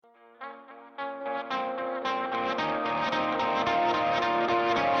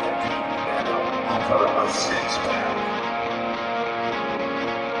a six-pack.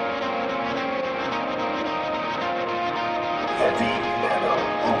 Heavy metal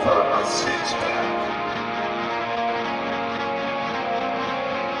over a six-pack.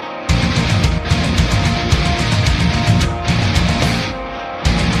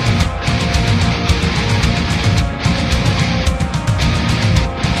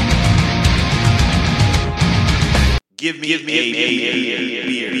 Give me a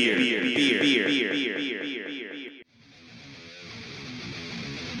beer.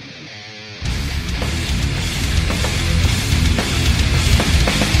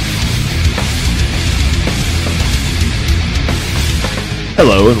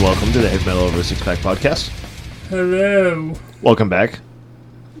 Hello and welcome to the Heavy Metal Over a Six Pack podcast. Hello. Welcome back.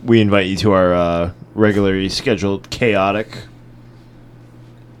 We invite you to our regularly scheduled chaotic.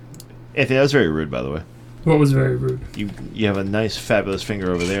 Anthony, that was very rude, by the way. What was very rude? You have a nice, fabulous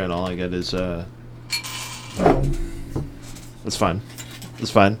finger over there, and all I get is Oh, That's fine.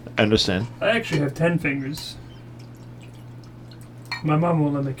 That's fine. I understand. I actually have 10 fingers. My mom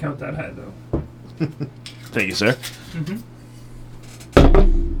won't let me count that high, though. Thank you, sir.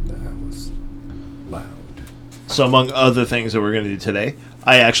 That was loud. So, among other things that we're going to do today,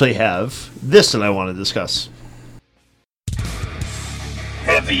 I actually have this that I want to discuss.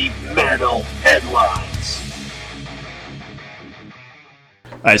 Heavy metal headlines.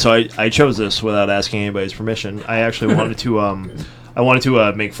 All right, so I chose this without asking anybody's permission. I actually wanted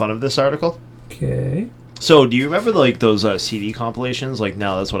to make fun of this article. Okay. So, do you remember like those CD compilations? Like,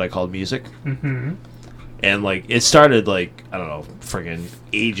 now that's what I called music. Mm-hmm. And like it started like I don't know, friggin'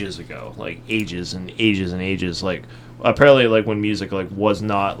 ages ago, like ages and ages and ages. Like apparently, like when music like was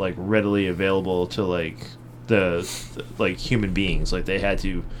not like readily available to like the like human beings, like they had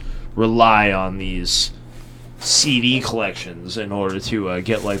to rely on these CD collections in order to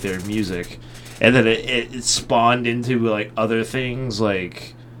get like their music, and then it spawned into like other things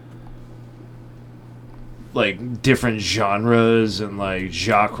like different genres and like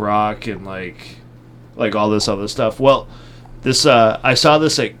jock rock and like all this other stuff. Well, this I saw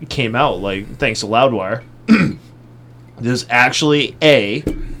this that came out like thanks to Loudwire. There's actually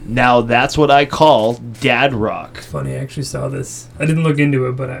now that's what I call dad rock Funny, I actually saw this. I didn't look into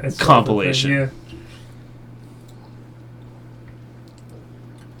it, but I saw compilation. the thing,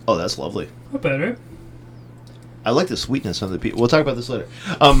 Oh, that's lovely. yeah. Not better. I like the sweetness of the people. We'll talk about this later.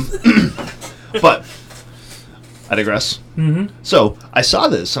 But I digress. Mm-hmm. So I saw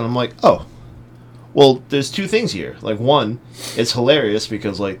this and I'm like, oh, well, there's two things here. Like one, it's hilarious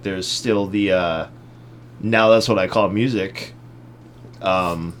because like there's still the now that's what I call music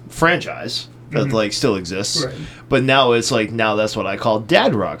franchise that like still exists. Right. But now it's like now that's what I call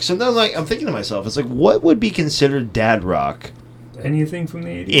dad rock. So then like I'm thinking to myself, it's like what would be considered dad rock Anything from the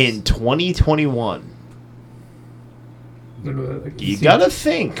 80s? in 2021? Like You gotta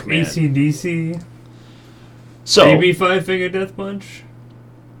think, man. AC/DC? So Maybe Five Finger Death Punch?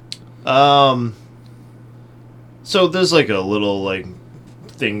 So there's like a little like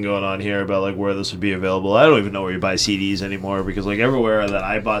thing going on here about like where this would be available. I don't even know where you buy CDs anymore because like everywhere that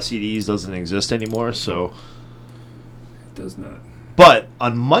I bought CDs doesn't exist anymore. So, It does not. but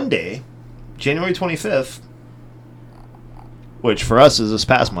on Monday, January 25th, which for us is this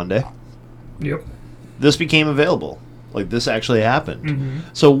past Monday, Yep. this became available. Like this actually happened. Mm-hmm.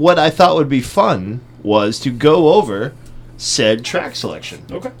 So what I thought would be fun was to go over said track selection.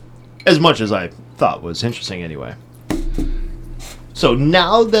 Okay. As much as I thought was interesting anyway. So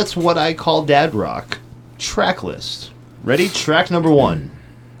now that's what I call dad rock. Track list. Ready? Track number 1.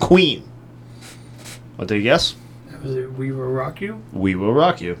 Queen. Want to take a guess? Was it We Will Rock You? We Will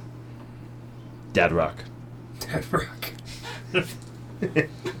Rock You. Dad rock. Dead Rock.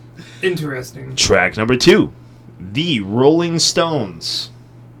 Interesting. Track number 2. The Rolling Stones.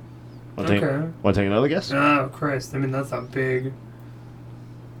 Want to Okay. take another guess? Oh, Christ. I mean, that's not big.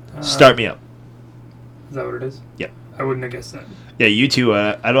 Start me up. Is that what it is? Yeah. I wouldn't have guessed that. Yeah, you two,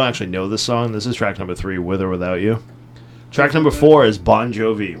 I don't actually know this song. This is track number 3, With or Without You. Track number 4 is Bon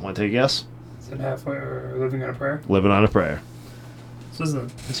Jovi. Want to take a guess? Is it Halfway or Living on a Prayer? Living on a Prayer. This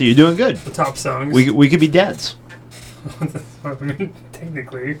isn't So you're doing good. the top songs. We could be dads. I mean,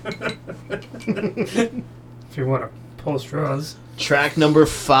 technically. If you want to pull straws. Track number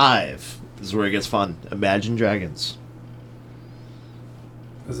 5. This is where it gets fun. Imagine Dragons.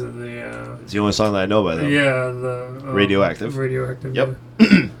 Is it the, It's the only song that I know by them. yeah, the... Radioactive. Radioactive. Yep.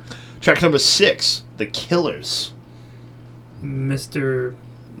 yeah. Track number 6. The Killers. Mr.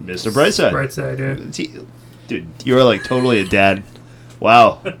 Brightside. Brightside, yeah. Dude, you're like totally a dad.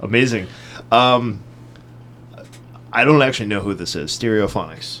 Wow. Amazing. I don't actually know who this is.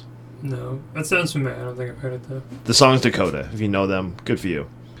 Stereophonics. No, that sounds familiar. I don't think I've heard it though. The song's Dakota. If you know them, good for you.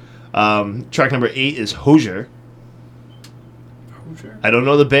 Track number 8 is Hozier. Hozier? I don't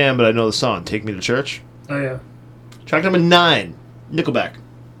know the band, but I know the song. Take Me to Church. Oh yeah. Track number 9, Nickelback.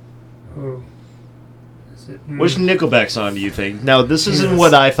 Oh. Is it? Which Nickelback song do you think? Now, this isn't Yes.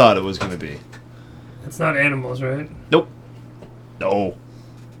 what I thought it was going to be. It's not Animals, right? Nope. No.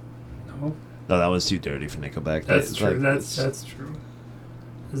 No. No, that was too dirty for Nickelback. That's It's true. like- That's true.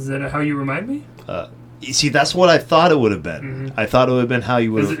 Is that How You Remind Me? You see, that's what I thought it would have been. Mhm. I thought it would have been How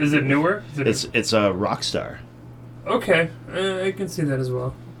You Would Is Have... it newer? Is it It's a rock star. okay. I can see that as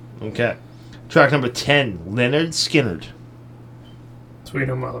well. Okay. Track number 10, Leonard Skinner. Sweet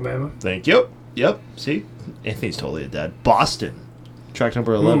Home Alabama. Thank you. Yep. See? Anthony's totally a dad. Boston. Track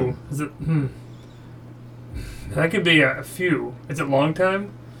number 11. Ooh, is it? That could be a few. Is it Long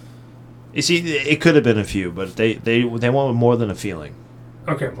Time? You see, it could have been a few, but they want more than a feeling.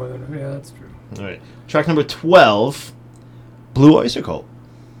 Okay, more than yeah, that's true. All right. Track number 12, Blue Oyster Cult.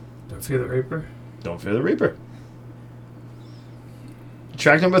 Don't Fear the Reaper. Don't Fear the Reaper.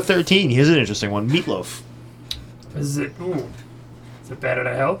 Track number 13, here's an interesting one, Meatloaf. Is it? Ooh, is it Bad Out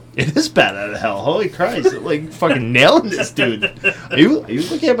of Hell? It is bad out of hell. Holy Christ. Like, fucking nailing this dude. Are you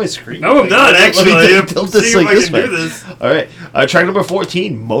looking at my screen? No, I'm not Let me actually. I'm tilt seeing this if like I this can way. do this. All right. Track number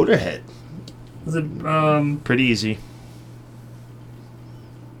 14, Motorhead. Is it? Pretty easy.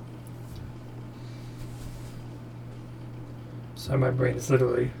 Sorry, my brain is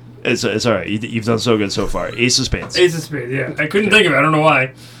literally It's all right. You've done so good so far. Ace of Spades. Ace of Spades. Yeah, I couldn't think of it. I don't know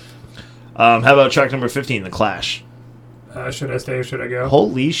why. How about track number 15, The Clash? Should I stay or should I go?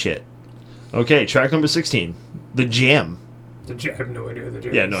 Holy shit. Okay, track number 16, The Jam. I have no idea who the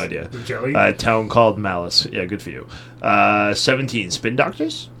Jelly Yeah, is. no idea. The Jelly? Town Called Malice. Yeah, good for you. 17, Spin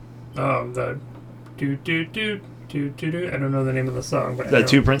Doctors? The do. I don't know the name of the song, but I The know.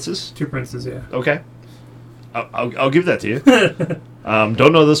 Two Princes? Two Princes. Yeah. Okay. I'll give that to you.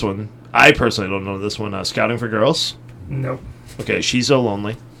 Don't know this one. I personally don't know this one. Scouting for Girls? Nope. Okay, She's So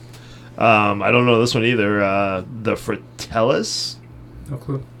Lonely. I don't know this one either. The Fratellis? No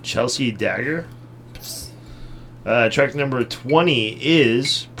clue. Chelsea Dagger? Track number 20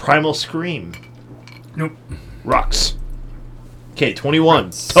 is Primal Scream. Nope. Rocks. Okay, 21.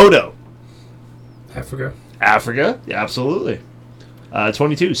 Rocks. Toto. Africa. Africa. Yeah, absolutely.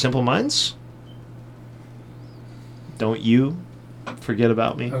 22. Simple Minds. Don't You Forget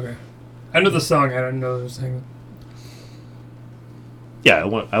About Me. Okay. I know the song. I don't know the thing. Yeah,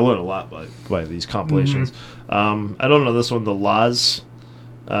 I learned a lot by these compilations. I don't know this one. The Laws.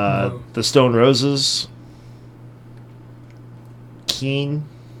 No. The Stone Roses. Keen.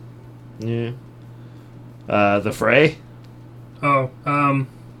 Yeah. The Fray. Oh,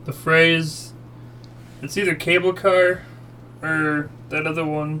 the phrase. It's either Cable Car or that other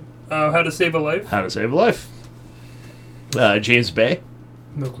one. How to Save a Life. How to Save a Life. James Bay.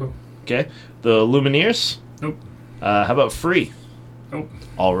 No clue. Okay. The Lumineers. Nope. How about Free? Nope.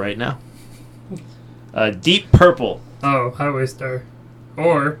 All Right Now. Deep Purple. Oh, Highway Star,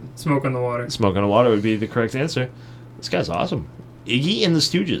 or Smoke on the Water. Smoke on the Water would be the correct answer. This guy's awesome. Iggy and the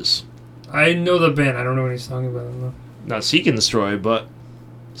Stooges. I know the band. I don't know any song about them though. Not Seek and Destroy, but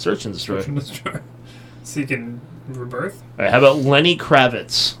Search and Destroy. Seeking Rebirth. All right, how about Lenny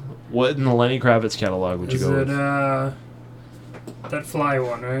Kravitz? What in the Lenny Kravitz catalog would you Is go it with? that Fly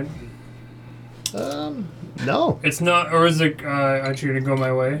one, right? No. It's not, or is it Aren't You Gonna Go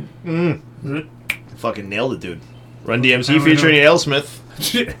My Way? Is it? Fucking nailed it, dude. Run I DMC don't featuring know. Aerosmith.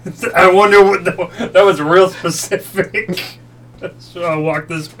 I wonder what that was real specific. So I'll walk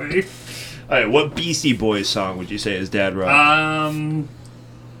this way. All right, what Beastie Boys song would you say is Dad Rock?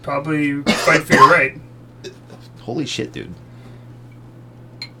 Probably Fight for Your Right. Holy shit, dude.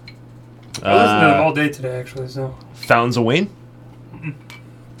 I listened to them all day today, actually. So Fountains of Wayne?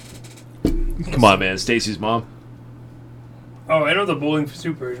 Come on, man. Stacy's mom. oh, I know the Bowling for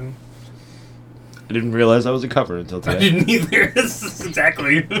Soup version. I didn't realize that was a cover until I today. didn't either. This is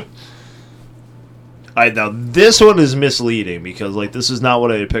exactly. Alright, now this one is misleading because like this is not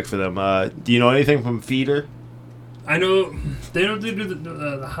what I would pick for them. Do you know anything from Feeder? I know they don't do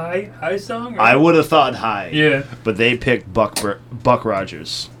the high song. Or? I would have thought High. Yeah. But they picked Buck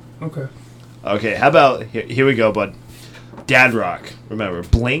Rogers. Okay. Okay, how about here we go, bud. Dad Rock. Remember,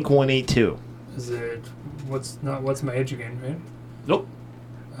 Blink 182. Is it what's my age again? Right. Nope.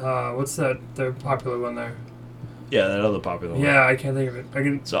 What's that? The popular one there. Yeah, that other popular one. Yeah, I can't think of it. I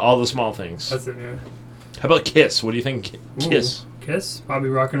can. So all the small things. That's it. Yeah. How about Kiss? What do you think? Kiss. Ooh, Kiss. Bobby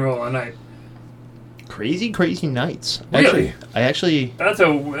Rock and Roll all night. Crazy, crazy nights. Really? I actually. That's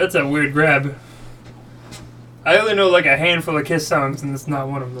a weird grab. I only know like a handful of Kiss songs, and it's not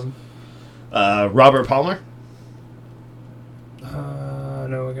one of them. Robert Palmer.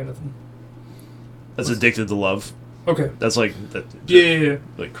 No, I got nothing. That's Addicted to Love. Okay. That's like that. Yeah.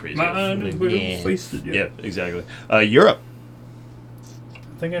 Like crazy. Mine is Yeah. wasted. Yeah, exactly. Europe.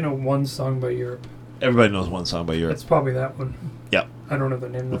 I think I know one song by Europe. Everybody knows one song by Europe. It's probably that one. Yep. I don't know the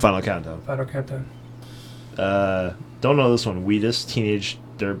name. The though. Final Countdown. Final Countdown. Don't know this one. Wheatus, Teenage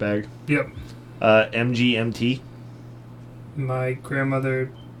Dirtbag. Yep. MGMT. My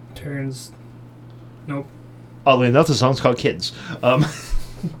grandmother turns. Nope. Oddly enough, the song's called Kids.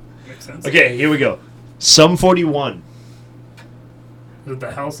 Makes sense. Okay, here we go. Sum 41. Is it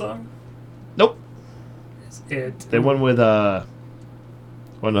the Hell song? Nope. Is it? They went with what,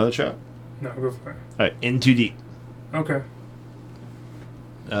 another track? No, go for it. All right, In Too Deep. Okay.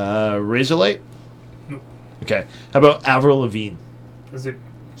 Razorlight. Nope. Okay. How about Avril Lavigne? Is it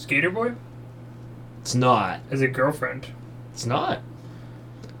Skater Boy? It's not. Is it Girlfriend? It's not.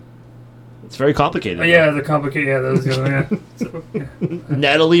 It's very complicated. Oh, yeah, the complicated. Yeah, that was the other one. Yeah. So, yeah. though.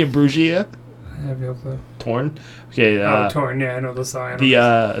 Natalie Imbruglia. I have no clue. Torn. Okay. Torn. Yeah, I know the song. I The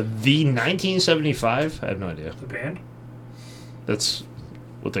know the 1975. I have no idea. the band. That's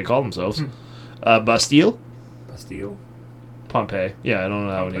what they call themselves. Hmm. Bastille. Bastille. Pompeii. Yeah, I don't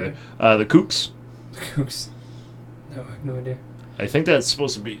know that one Pompeii. either. The Kooks. Kooks. No, I have no idea. I think that's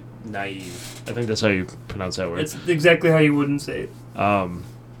supposed to be naive. I think that's how you pronounce that word. It's exactly how you wouldn't say it.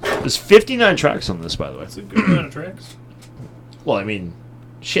 There's 59 tracks on this, by the way. It's a good amount of tracks. Well, I mean,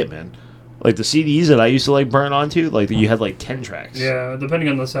 shit, man. Like the CDs that I used to like burn onto, like you had like 10 tracks. Yeah, depending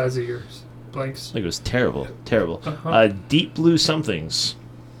on the size of your blanks. Like it was terrible, terrible. Uh-huh. Deep Blue Somethings.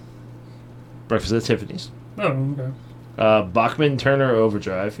 Breakfast at Tiffany's. Oh, okay. Bachman Turner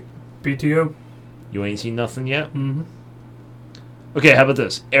Overdrive. BTO. You ain't seen nothing yet. Mm-hmm. Okay, how about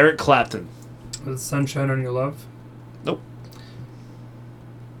this? Eric Clapton. With Sunshine on Your Love. Nope.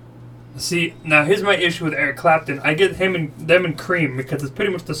 See, now here's my issue with Eric Clapton. I get them and Cream because it's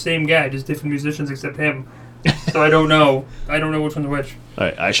pretty much the same guy, just different musicians except him. So I don't know. I don't know which one's which. All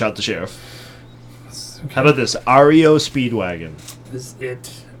right, I Shot the Sheriff. Okay. How about this? REO Speedwagon. Is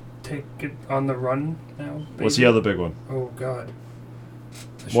it Take It on the Run now? Baby? What's the other big one? Oh, God.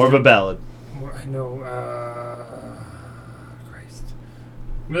 More of a ballad. I know. Christ.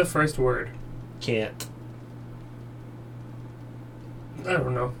 Give me the first word. Can't I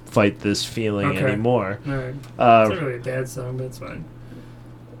don't know. fight this feeling Okay. anymore. Alright. It's Uh, not really a dad song, but it's fine.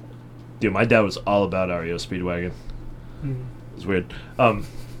 dude, my dad was all about REO Speedwagon. Hmm. It was weird.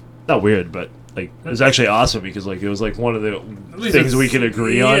 Not weird, but like it was actually awesome because like it was like one of the least things it's- we could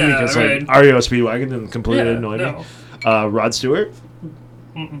agree on yeah, because right. like REO Speedwagon didn't completely Yeah, annoy no. me. Rod Stewart.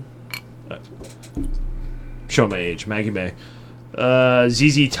 Mm-mm. Show my age. Maggie May.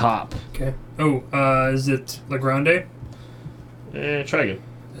 ZZ Top. Okay. Oh, is it La Grande? Try again.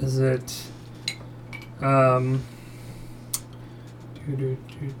 Is it do, do,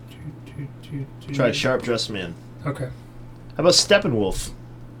 do. Try Sharp Dressed Man. Okay. How about Steppenwolf?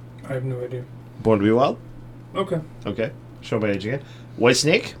 I have no idea. Born to Be Wild. Okay. Okay. Show my age again. White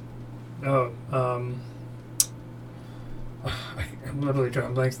Snake. Oh, I'm literally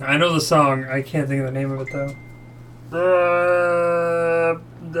drawing blanks now. I know the song. I can't think of the name of it though.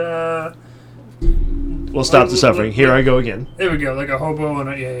 We'll stop the suffering. Here I go again. There we go. Like a hobo and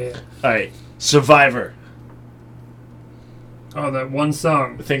a yeah. All right. Survivor. Oh, that one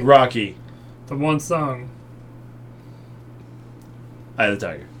song. I think Rocky. The one song. Eye of the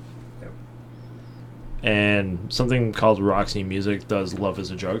Tiger. Yep. And something called Roxy Music does Love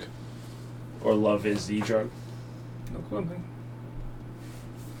is a Drug. Or Love is the Drug. No clue. Man.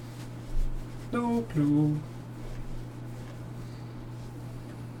 No clue.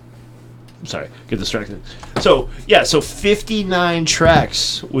 I'm sorry, get distracted. So, yeah, so 59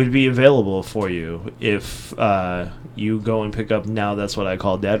 tracks would be available for you if you go and pick up Now That's What I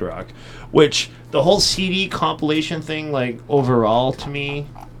Call Dead Rock. Which, the whole CD compilation thing, like, overall, to me,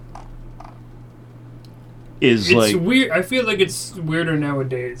 is, It's like... weird. I feel like it's weirder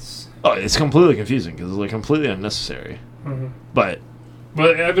nowadays. Oh, it's completely confusing, because it's, like, completely unnecessary. Mm-hmm. But...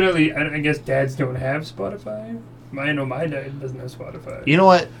 But evidently, I guess dads don't have Spotify. I know my dad doesn't have Spotify. You know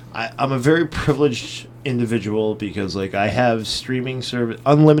what? I'm a very privileged individual because, like, I have streaming service,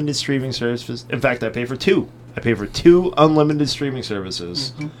 unlimited streaming services. In fact, I pay for two. I pay for two unlimited streaming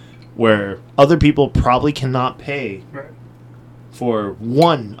services where other people probably cannot pay Right. for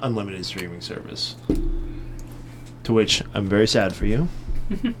one unlimited streaming service. To which I'm very sad for you.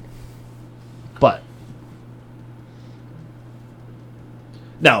 But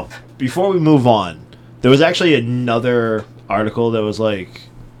now, before we move on, there was actually another article that was like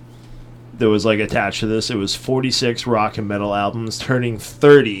attached to this. It was 46 rock and metal albums turning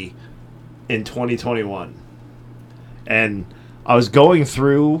 30 in 2021. And I was going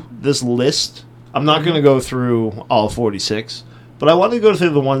through this list. I'm not going to go through all 46, but I want to go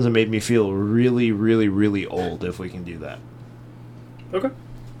through the ones that made me feel really, really, really old, if we can do that. Okay.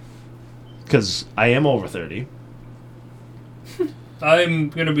 Because I am over 30. I'm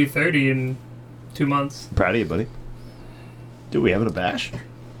gonna be 30 in 2 months. Proud of you, buddy. Dude, we having a bash?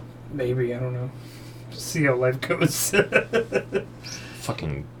 Maybe, I don't know. See how life goes.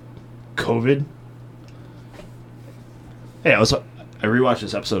 Fucking COVID. Hey, I rewatched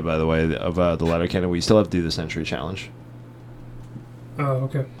this episode, by the way, of the Letterkenny. We still have to do the Century Challenge. Oh,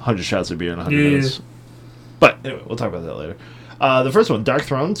 okay. 100 shots of beer in 100 minutes. But anyway, we'll talk about that later. The first one, Dark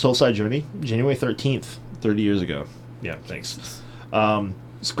Throne, Soulside Journey, January 13th, 30 years ago. Yeah, thanks.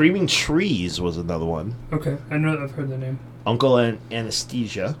 Screaming Trees was another one. Okay, I know I've heard the name. Uncle and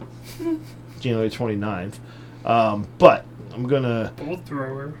Anesthesia, January 29th. But I'm going to... Bolt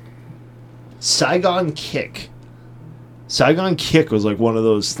thrower. Saigon Kick. Saigon Kick was like one of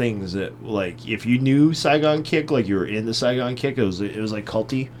those things that, like, if you knew Saigon Kick, like you were into Saigon Kick, it was like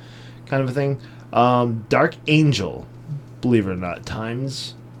culty kind of a thing. Dark Angel, believe it or not, time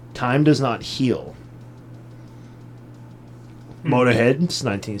does not heal. Motorhead, it's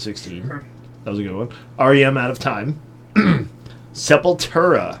 1916. Sure. That was a good one. REM, Out of Time.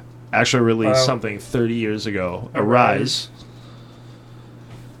 Sepultura actually released something 30 years ago. Arise.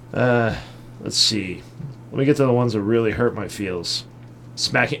 Let's see. Let me get to the ones that really hurt my feels.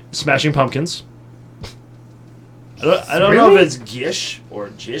 Smashing Pumpkins. I don't know if it's Gish or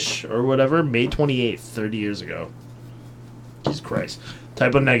Jish or whatever. May 28th, 30 years ago. Jesus Christ.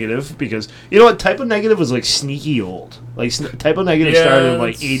 Typo Negative, because you know what? Typo Negative was like sneaky old. Like Typo Negative started in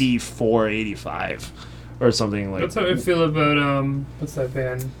like 84, 85 or something like. That's how I feel about what's that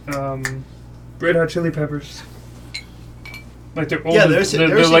band? Red Hot Chili Peppers. Like they're older. Yeah,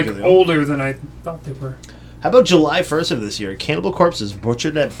 they're like older than I thought they were. How about July 1st of this year? Cannibal Corpse's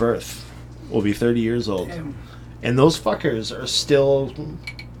Butchered at Birth will be 30 years old. Damn. And those fuckers are still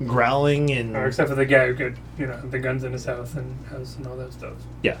growling and... Or except for the guy who could, the guns in his house and all that stuff.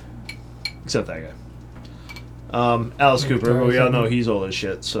 Yeah. Except that guy. Alice Cooper, but we all know he's old as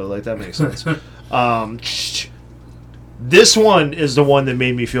shit, so, like, that makes sense. This one is the one that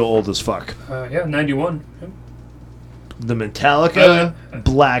made me feel old as fuck. 91. Yeah. The Metallica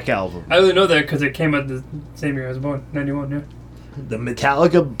Black Album. I only know that because it came out the same year I was born. 91, yeah. The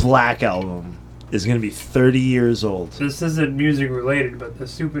Metallica Black Album is going to be 30 years old. This isn't music related, but the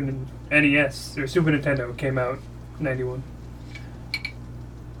Super NES or Super Nintendo came out 91.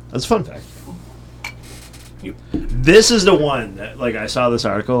 That's a fun fact. This is the one that, like, I saw this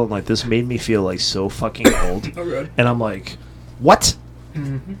article and, like, this made me feel, like, so fucking old. Oh, God. And I'm like, what?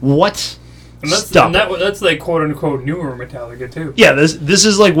 Mm-hmm. What? And that's like quote unquote newer Metallica too. Yeah, this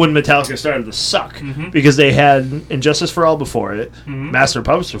is like when Metallica started to suck because they had Injustice for All before it, Master of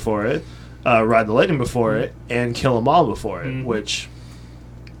Puppets before it, Ride the Lightning before it, and Kill 'Em All before it. Which,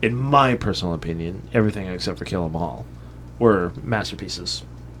 in my personal opinion, everything except for Kill 'Em All were masterpieces.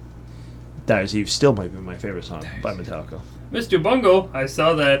 Dyer's Eve still might be my favorite song by Metallica. Mr. Bungle, I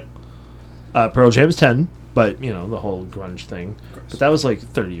saw that. Pearl Jam's 10. But, the whole grunge thing. But that was like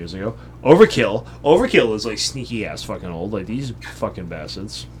 30 years ago. Overkill is like sneaky ass fucking old. Like these fucking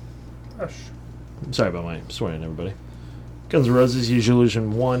bastards. Gosh. I'm sorry about my swearing, everybody. Guns N' Roses, Use Your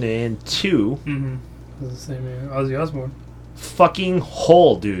Illusion 1 and 2. Mm-hmm. That's the same year. Ozzy Osbourne. Fucking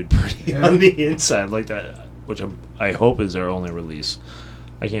Hole, dude. Pretty on the inside like that. Which I hope is their only release.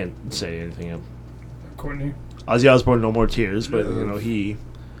 I can't say anything else. Courtney. Ozzy Osbourne, No More Tears. But, he...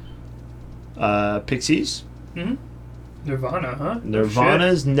 Pixies. Nirvana, huh?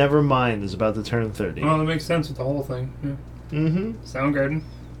 Nirvana's Nevermind is about to turn 30. Oh, that makes sense with the whole thing. Yeah. Soundgarden.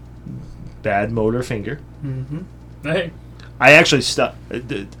 Bad Motor Finger. Hey. I actually stopped.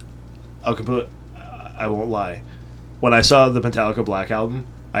 I won't lie. When I saw the Metallica Black Album,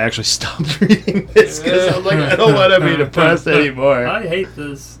 I actually stopped reading this because I'm like, I don't want to be depressed anymore. I hate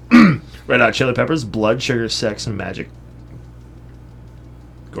this. Red Hot Chili Peppers, Blood, Sugar, Sex, and Magic.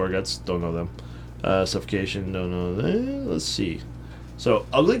 Gorguts, don't know them. Suffocation, don't know them. Let's see. So,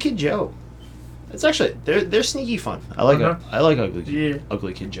 Ugly Kid Joe. It's actually they're sneaky fun. I like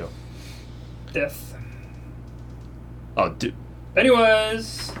Ugly Kid Joe. Death. Oh, dude.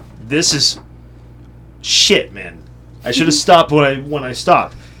 Anyways, This is shit, man. I should have stopped when I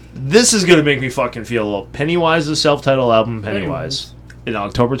stopped. This is gonna make me fucking feel old. Pennywise's self-titled album, Pennywise, in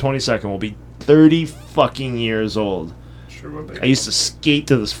October 22nd, will be 30 fucking years old. I used to skate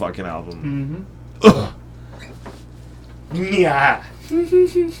to this fucking album. Ugh. Yeah.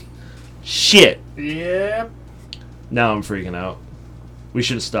 Shit. Yep. Now I'm freaking out. We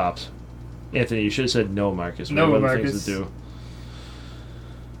should have stopped. Anthony, you should have said no, Marcus. We No, have other Marcus. things to do.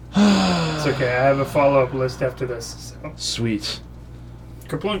 It's okay. I have a follow-up list after this. So. Sweet.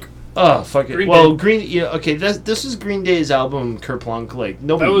 Kerplunk. Oh, fuck it. Green Well, Day. Green... Yeah, okay, this is Green Day's album, Kerplunk. Like,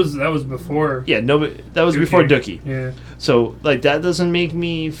 nobody... That was before. Yeah, nobody... That was Dookie. before Dookie. Yeah. So, like, that doesn't make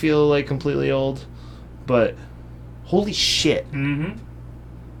me feel, like, completely old. But, holy shit. Mm-hmm.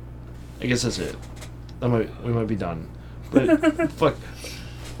 I guess that's it. We might be done. But, fuck...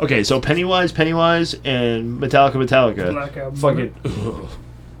 Okay, so Pennywise, and Metallica. Black Album. Fucking... Ugh.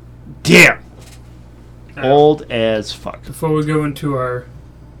 Damn! Old as fuck. Before we go into our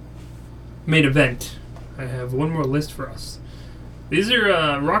main event, I have one more list for us. These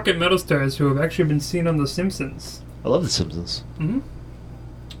are rock and metal stars who have actually been seen on The Simpsons. I love The Simpsons. Mm-hmm.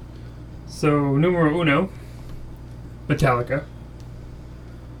 So, numero uno, Metallica.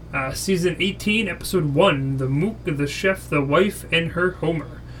 Season 18, Episode 1, The Mook, the Chef, the Wife, and her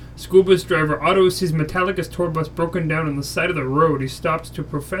Homer. School bus driver Otto sees Metallica's tour bus broken down on the side of the road. He stops to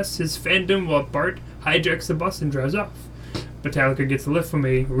profess his fandom while Bart hijacks the bus and drives off. Metallica gets a lift from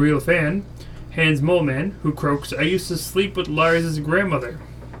a real fan, Hans Moleman, who croaks, "I used to sleep with Lars' grandmother."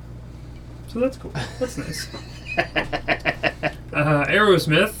 So that's cool. That's nice.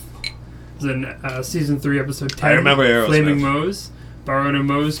 Aerosmith is in Season 3, Episode 10. I remember Aerosmith. Flaming Moe's. Barona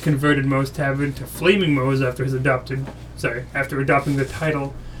Moe's converted Moe's Tavern to Flaming Moe's after adopting the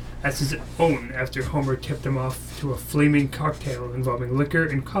title as his own after Homer tipped him off to a flaming cocktail involving liquor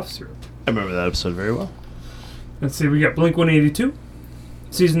and cough syrup. I remember that episode very well. Let's see, we got Blink-182.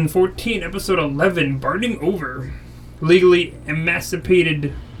 Season 14, Episode 11, Barting Over. Legally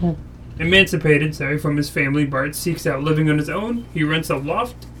emancipated from his family, Bart seeks out living on his own. He rents a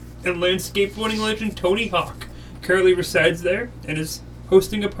loft, and learns skateboarding legend Tony Hawk currently resides there and is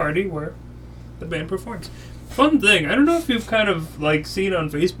hosting a party where the band performs. Fun thing, I don't know if you've kind of like seen on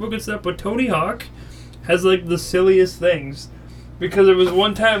Facebook and stuff, but Tony Hawk has like the silliest things. Because there was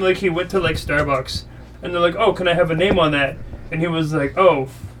one time like he went to like Starbucks and they're like, "Oh, can I have a name on that?" And he was like, "Oh,"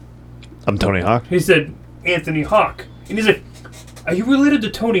 I'm Tony Hawk. he said, "Anthony Hawk." And he's like, "Are you related to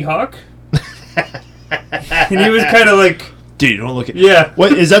Tony Hawk?" And he was kind of like, Dude, you don't look at... "Yeah."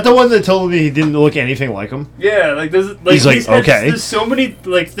 What, is that the one that told me he didn't look anything like him? Yeah, like there's like He's like, had- okay. There's so many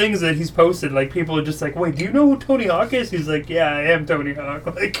like things that he's posted. Like people are just like, "Wait, do you know who Tony Hawk is?" He's like, "Yeah, I am Tony Hawk."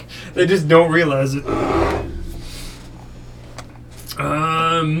 Like they just don't realize it.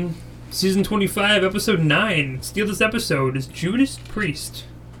 Season 25, Episode 9. Steal this episode is Judas Priest.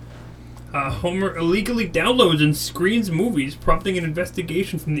 Homer illegally downloads and screens movies, prompting an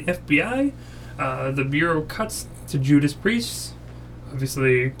investigation from the FBI. The Bureau cuts to Judas Priest,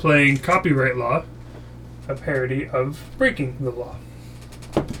 obviously playing Copyright Law, a parody of Breaking the Law.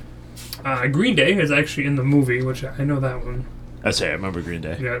 Green Day is actually in the movie, which I know that one. I remember Green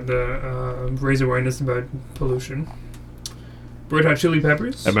Day. Yeah, the raise awareness about pollution. Red Hot Chili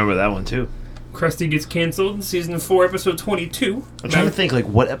Peppers. I remember that one too. Krusty gets canceled. Season 4, Episode 22. I'm trying to think, like,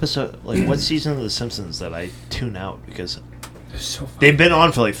 what episode, like, what season of The Simpsons that I tune out, because So funny. they've been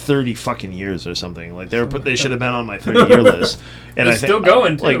on for like 30 fucking years or something. Like, they should have been on my 30-year list. And They're still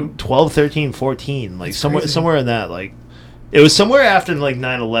going, too. Like 12, 13, 14, like crazy. somewhere in that. Like, it was somewhere after like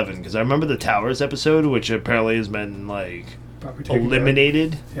 9/11, because I remember the Towers episode, which apparently has been like Probably taken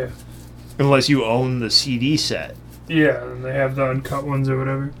eliminated down. Yeah. unless you own the CD set, Yeah, and they have the uncut ones or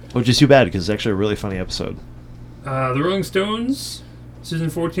whatever. which is too bad because it's actually a really funny episode. The Rolling Stones, Season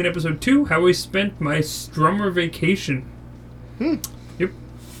 14, Episode 2, How I Spent My Strummer Vacation. Yep.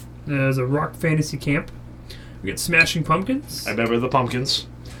 There's a rock fantasy camp. We get Smashing Pumpkins. I remember the Pumpkins.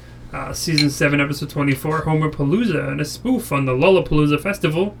 Season 7, Episode 24, Homer Palooza, and a spoof on the Lollapalooza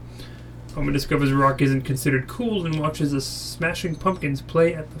Festival. Homer discovers rock isn't considered cool and watches the Smashing Pumpkins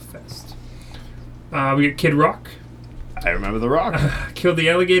play at the fest. We get Kid Rock. I remember the Rock. Kill the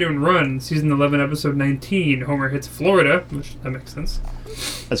Alligator and Run, Season 11, Episode 19. Homer hits Florida, which that makes sense.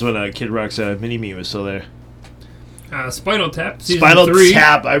 That's when Kid Rock's mini-me was still there. Spinal Tap, Season Spinal 3.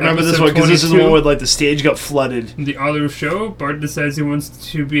 Tap. I remember this Episode one because this is the 22. one where like the stage got flooded. The Otto Show, Bart decides he wants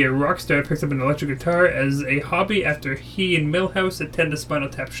to be a rock star, picks up an electric guitar as a hobby after he and Milhouse attend a Spinal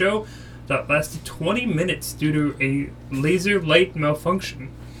Tap show that lasted 20 minutes due to a laser light malfunction.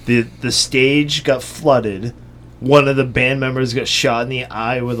 The stage got flooded. One of the band members got shot in the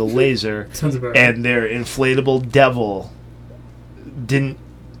eye with a laser, Sounds about right. and their inflatable devil didn't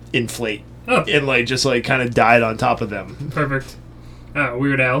inflate. Oh, And like just like kind of died on top of them. perfect.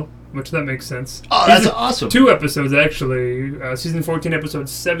 Weird Al, which that makes sense. Oh, that's Season- awesome. 2 episodes, actually. Season 14, Episode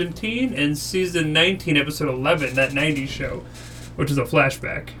 17, and Season 19, Episode 11, that 90s show, which is a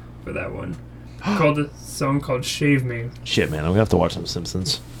flashback for that one. Called a song called Shave Me. Shit, man, I'm gonna have to watch some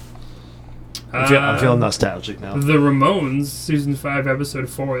Simpsons. I'm feeling nostalgic now. The Ramones, season 5, episode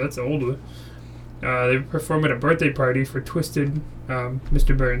 4. That's an old one. They perform at a birthday party for Twisted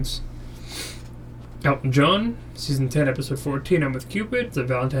Mr. Burns. Elton John, season 10, episode 14. I'm with Cupid. It's a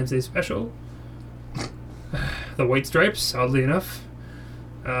Valentine's Day special. The White Stripes, oddly enough.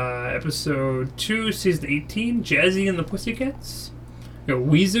 Episode 2, season 18. Jazzy and the Pussycats. You got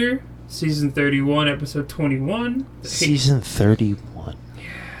Weezer, season 31, episode 21. Season 31.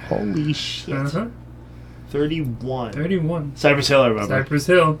 Holy shit. 31. 31. Cypress Hill, I remember. Cypress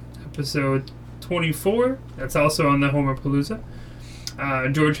Hill, episode 24. That's also on the Homerpalooza.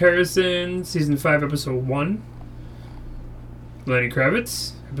 George Harrison, season 5, episode 1. Lenny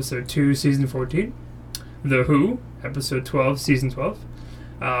Kravitz, episode 2, season 14. The Who, episode 12, season 12.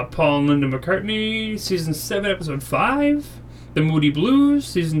 Paul and Linda McCartney, season 7, episode 5. The Moody Blues,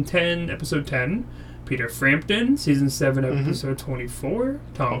 season 10, episode 10. Peter Frampton, season 7, episode 24.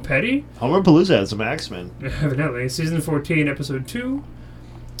 Tom Petty. Homerpalooza had some X-Men. Evidently. Season 14, episode 2.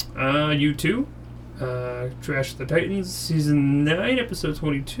 U2. Trash the Titans, season 9, episode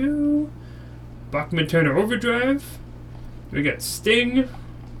 22. Bachman Turner Overdrive. We got Sting. I'm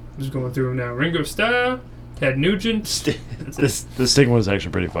just going through them now. Ringo Starr. Ted Nugent. This Sting was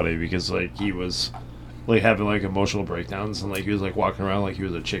actually pretty funny because like he was like having like emotional breakdowns and like he was like walking around like he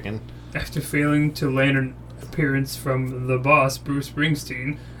was a chicken. After failing to land an appearance from the boss, Bruce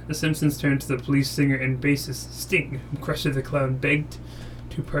Springsteen, the Simpsons turned to the police singer and bassist Sting, whom Crusher the Clown begged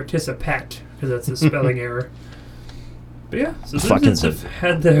to participate, because that's a spelling error. But yeah, so Fucking Simpsons have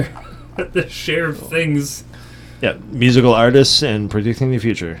had their share of things. Yeah, musical artists and predicting the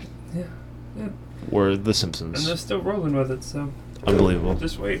future. Yeah. Were The And Simpsons. they're still rolling with it, so Unbelievable.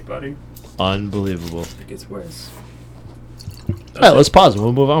 just wait, buddy. Unbelievable. It gets worse. Alright, let's pause and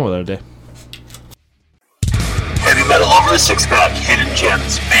we'll move on with our day. Heavy metal over a six-pack, hidden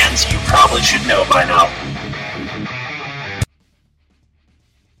gems, bands you probably should know by now.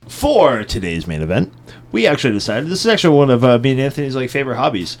 For today's main event, we actually decided this is actually one of me and Anthony's like favorite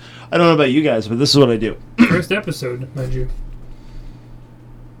hobbies. I don't know about you guys, but this is what I do. First episode, mind you.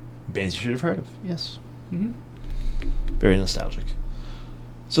 Bands you should have heard of. Yes. Mm-hmm. Very nostalgic.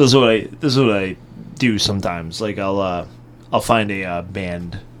 So this is what I do sometimes. Like I'll find a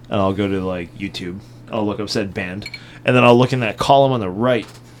band and I'll go to like YouTube. I'll look up said band, and then I'll look in that column on the right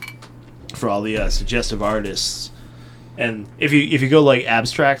for all the suggestive artists. And if you go like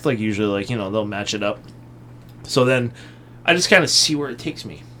abstract, like usually like they'll match it up. So then I just kind of see where it takes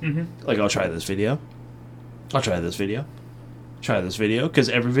me. Mm-hmm. Like I'll try this video. I'll try this video. Try this video, because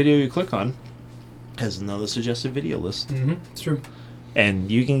every video you click on has another suggested video list. Mm-hmm. It's true.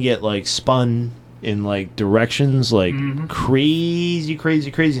 And you can get like spun in like directions like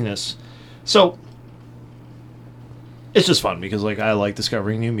craziness. So it's just fun because like I like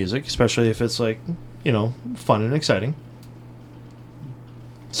discovering new music, especially if it's like fun and exciting.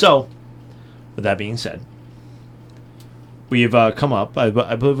 So with that being said, we've come up. I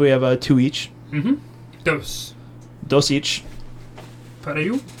believe we have 2 each. Mm-hmm. Dos each. para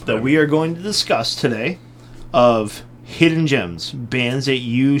you. That we are going to discuss today of hidden gems, bands that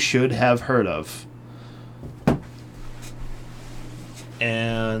you should have heard of.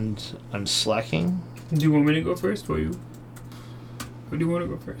 And I'm slacking. Do you want me to go first for you? Or do you want to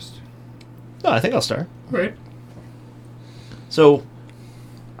go first? No, I think I'll start. Right. So,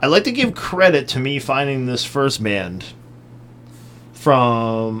 I'd like to give credit to me finding this first band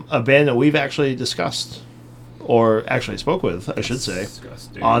from a band that we've actually discussed, or actually spoke with, I should say,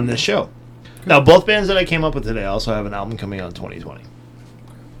 Disgusting. on this show. Now, both bands that I came up with today also have an album coming out in 2020.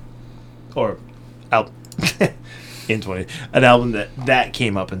 Or, out in 20. An album that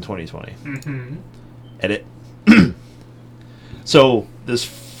came up in 2020. Mm-hmm. Edit. So, this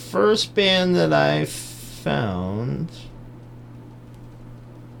first band that I found...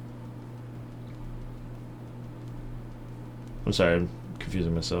 I'm sorry, I'm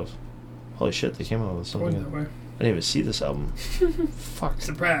confusing myself. Holy shit, they came out with something. Going that way. I didn't even see this album. Fuck.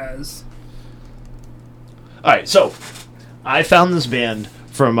 Surprise. Alright, so I found this band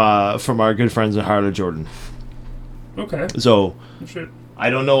from our good friends at Heart of Jordan. Okay. So Oh, shit. I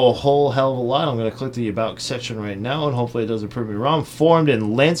don't know a whole hell of a lot. I'm going to click the About section right now, and hopefully it doesn't prove me wrong. Formed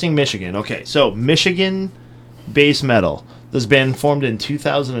in Lansing, Michigan. Okay, so Michigan bass metal. This band formed in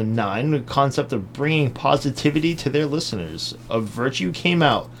 2009 with the concept of bringing positivity to their listeners. Of Virtue came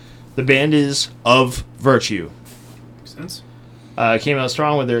out. The band is Of Virtue. Makes sense. Came out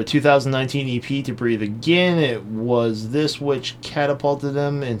strong with their 2019 EP, To Breathe Again. It was this which catapulted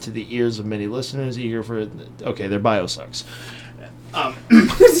them into the ears of many listeners eager for... Okay, their bio sucks. Alright.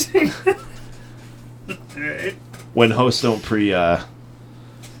 When hosts don't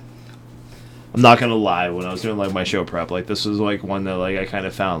I'm not gonna lie. When I was doing like my show prep, like this was like one that like I kind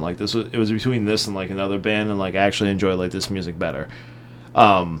of found like it was between this and like another band, and like I actually enjoyed like this music better.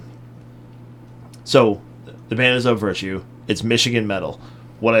 So the band is Of Virtue. It's Michigan metal.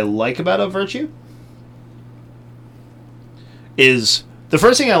 What I like about Of Virtue is the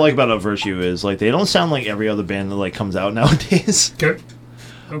first thing I like about Of Virtue is like they don't sound like every other band that like comes out nowadays. Okay.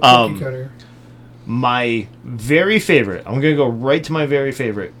 No cookie cutter. My very favorite, I'm gonna go right to my very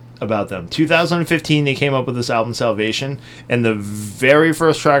favorite about them. 2015, they came up with this album Salvation, and the very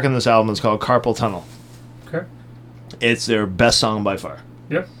first track on this album is called Carpal Tunnel. Okay. It's their best song by far.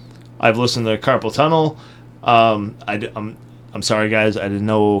 Yep. I've listened to Carpal Tunnel. I'm sorry, guys. I didn't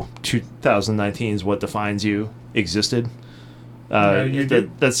know 2019's What Defines You existed.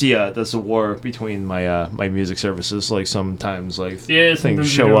 That's the war between my my music services. Like sometimes like things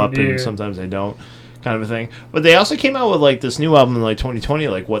show up and sometimes they don't, kind of a thing. But they also came out with like this new album in like 2020,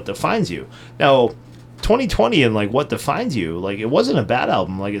 like What Defines You. Now, 2020 and like What Defines You, like it wasn't a bad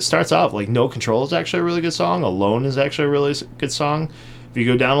album. Like it starts off like No Control is actually a really good song. Alone is actually a really good song. If you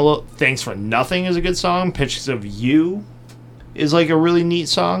go down a little, Thanks for Nothing is a good song. Pictures of You is like a really neat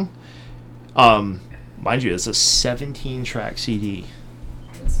song. Mind you, it's a 17-track CD.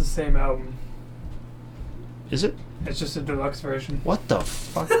 It's the same album. Is it? It's just a deluxe version. What the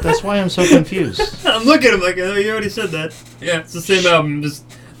fuck? That's why I'm so confused. I'm looking at him like, oh, you already said that. Yeah, it's the same album. Just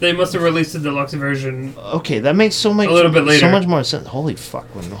they must have released a deluxe version. Okay, that makes a little bit later. So much more sense. Holy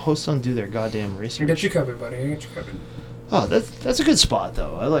fuck! When the hosts don't do their goddamn research. I got you covered, buddy. I got you covered. Oh, that's a good spot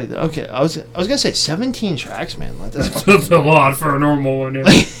though. I like that. Okay, I was gonna say 17 tracks, man. Like, that's a lot for a normal one. Yeah.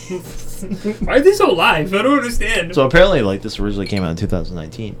 Why are they so live? I don't understand. So apparently, like this originally came out in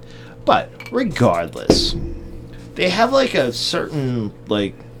 2019, but regardless, they have like a certain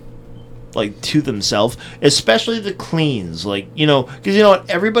like to themselves, especially the cleans. Like because you know what,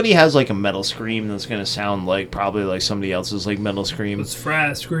 everybody has like a metal scream that's gonna sound like probably like somebody else's like metal scream. It's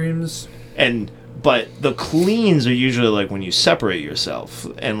frat screams But the cleans are usually like when you separate yourself,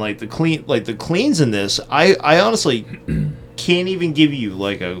 and like the cleans in this, I honestly can't even give you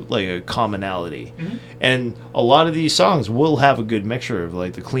like a commonality. Mm-hmm. And a lot of these songs will have a good mixture of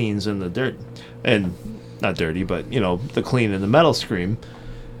like the cleans and the dirt, and not dirty, but the clean and the metal scream.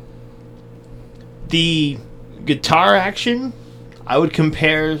 The guitar action, I would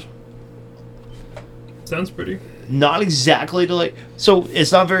compare. Sounds pretty. Not exactly to like, so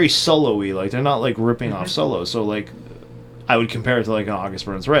it's not very solo-y, like they're not like ripping off solos, so like I would compare it to like an August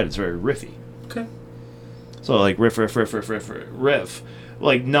Burns Red. It's very riffy. Okay. So like riff,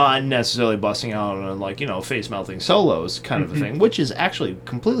 like not necessarily busting out on like face melting solos kind of a thing, which is actually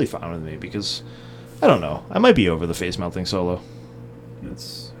completely fine with me because I don't know, I might be over the face melting solo.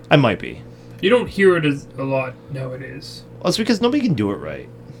 I might be. You don't hear it as a lot nowadays. Well, it's because nobody can do it right.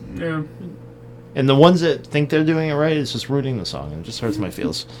 Yeah. And the ones that think they're doing it right, it's just rooting the song. And it just hurts my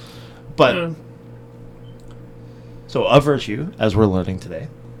feels. But, so Of Virtue, as we're learning today.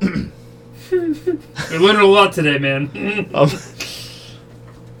 We're learning a lot today, man.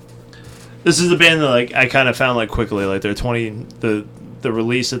 This is the band that like I kind of found like quickly. Like their the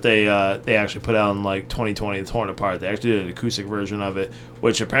release that they actually put out in like 2020, Torn Apart. They actually did an acoustic version of it,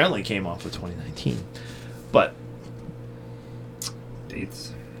 which apparently came off of 2019. But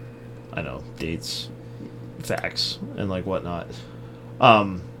dates. I know, dates, facts, and like whatnot.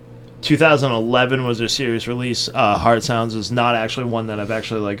 2011 was their serious release. Heart Sounds is not actually one that I've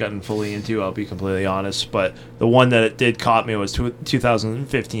actually like gotten fully into, I'll be completely honest, but the one that it did caught me was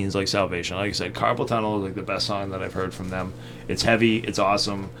 2015's like Salvation. Like I said, Carpal Tunnel is like the best song that I've heard from them. It's heavy, it's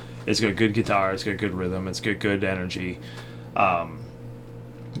awesome, it's got good guitar, it's got good rhythm, it's got good energy.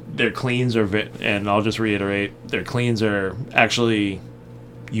 Their cleans are, and I'll just reiterate, their cleans are actually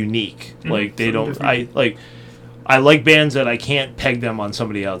unique. Like they don't different. I like bands that I can't peg them on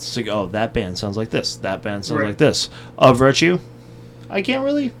somebody else. It's like, oh, that band sounds like this, that band sounds like this. Of Virtue, I can't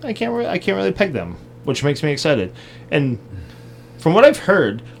really peg them, which makes me excited. And from what I've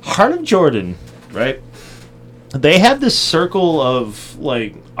heard, Heart of Jordan, right, they have this circle of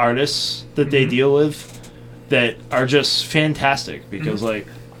like artists that they deal with that are just fantastic because like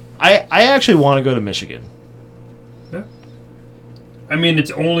I actually want to go to Michigan. I mean,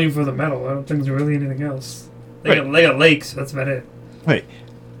 it's only for the metal. I don't think there's really anything else. They got lakes. That's about it. Right.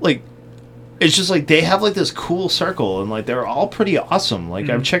 Like, it's just like they have like this cool circle, and like they're all pretty awesome. Like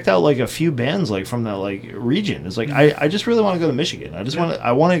I've checked out like a few bands like from that like region. It's like I just really want to go to Michigan. I just want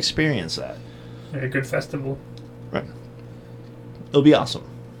to experience that. A good festival. Right. It'll be awesome.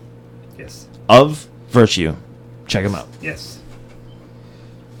 Yes. Of Virtue, check them out. Yes.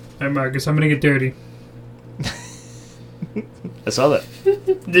 All right, Marcus, I'm gonna get dirty. I saw that.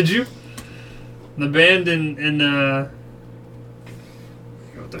 Did you? The band in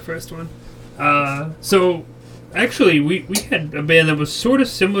what the first one? So actually, we had a band that was sort of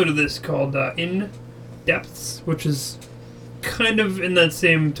similar to this called In Depths, which is kind of in that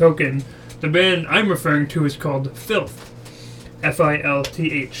same token. The band I'm referring to is called Filth,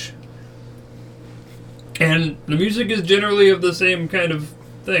 Filth, and the music is generally of the same kind of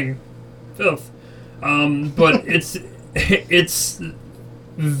thing, filth. But it's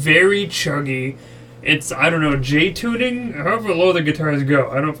very chuggy. It's, I don't know, J tuning, however low the guitars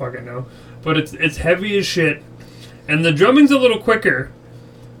go. I don't fucking know, but it's heavy as shit, and the drumming's a little quicker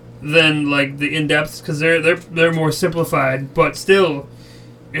than like the In Depths because they're more simplified, but still,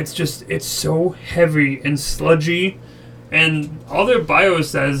 it's so heavy and sludgy. And all their bio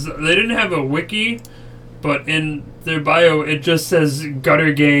says, they didn't have a wiki, but in their bio it just says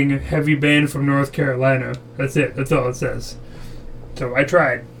Gutter Gang heavy band from North Carolina. That's it. That's all it says. So I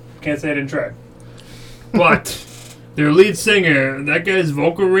tried. Can't say I didn't try. But their lead singer, that guy's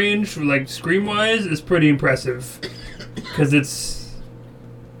vocal range, like scream-wise, is pretty impressive. Because it's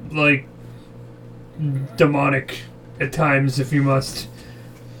like demonic at times, if you must.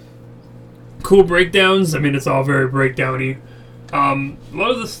 Cool breakdowns. I mean, it's all very breakdowny. A lot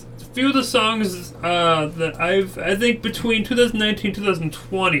of few of the songs that I think between 2019 and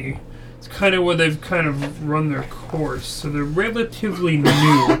 2020, it's kind of where they've kind of run their course. So they're relatively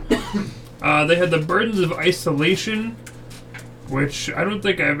new. They had The Burdens of Isolation, which I don't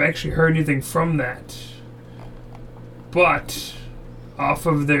think I've actually heard anything from that. But off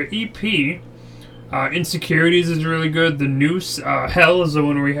of their EP, Insecurities is really good. The Noose, Hell is the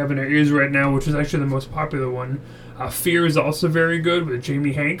one we have in our ears right now, which is actually the most popular one. Fear is also very good with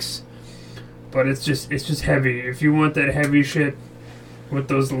Jamie Hanks, but it's just heavy. If you want that heavy shit with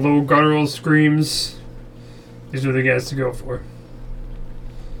those low guttural screams, these are the guys to go for.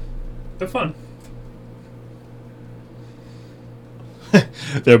 They're fun.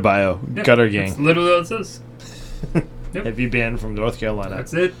 Their bio, Yeah, Gutter Gang. that's literally what it says. Yep. Heavy band from North Carolina.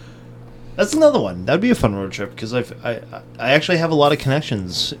 That's it. That's another one. That'd be a fun road trip because I actually have a lot of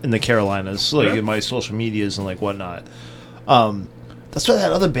connections in the Carolinas, like in my social medias and like whatnot. That's where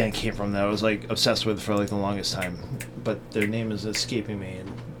that other band came from that I was like obsessed with for like the longest time, but their name is escaping me,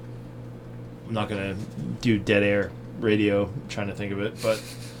 and I'm not gonna do dead air radio trying to think of it, but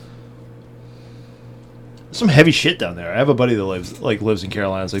some heavy shit down there. I have a buddy that lives in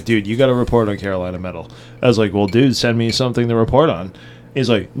Carolina. It's like, dude, you got to report on Carolina metal. I was like, well, dude, send me something to report on. He's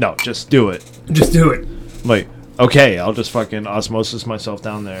like, no, just do it. Just do it. I'm like, okay, I'll just fucking osmosis myself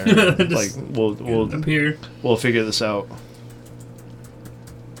down there. Like, we'll appear. We'll figure this out.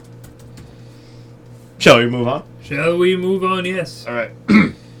 Shall we move on? Shall we move on? Yes. All right.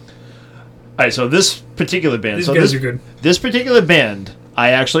 All right. So this particular band. These guys are good. This particular band, I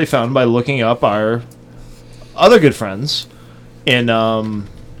actually found by looking up our other good friends in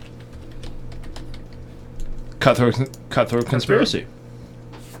Cutthroat Conspiracy.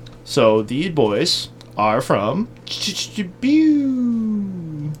 So these boys are from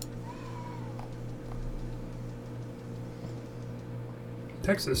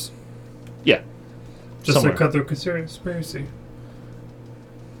Texas. Yeah. Just somewhere. like Cutthroat Conspiracy.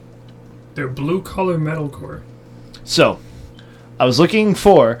 They're blue-collar metalcore. So, I was looking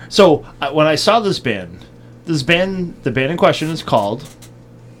for... So, when I saw this band, the band in question is called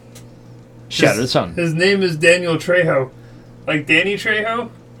Shattered Sun. His name is Daniel Trejo. Like Danny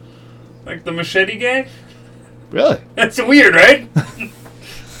Trejo? Like the machete guy? Really? That's weird, right?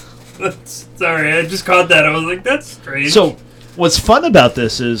 Sorry, I just caught that. I was like, that's strange. So, what's fun about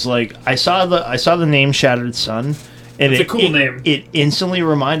this is, like, I saw the name Shattered Sun, and it's a cool name. It instantly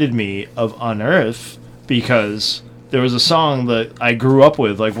reminded me of Unearth, because there was a song that I grew up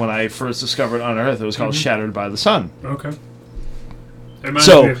with, like, when I first discovered Unearth. It was called Shattered by the Sun. Okay. It reminds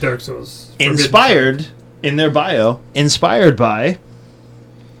me of Dark Souls. Inspired, in their bio, inspired by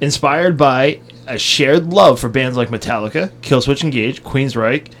a shared love for bands like Metallica, Killswitch Engage,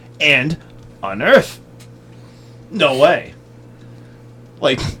 Queensryche, and Unearth. No way.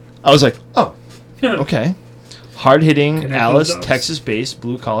 Like, I was like, oh, okay. Hard-hitting, Alice, Texas-based,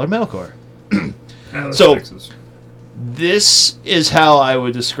 blue-collar metalcore. Alice, so, Texas. This is how I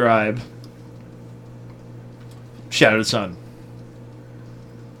would describe Shattered Sun.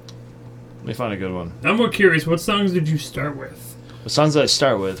 Let me find a good one. I'm more curious, what songs did you start with? The songs that I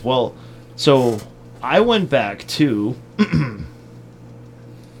start with, well, so I went back to...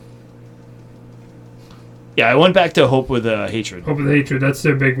 Yeah, I went back to Hope with Hatred. Hope with Hatred, that's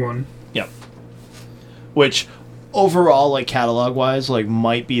their big one. Yep. Which, overall, like, catalog-wise, like,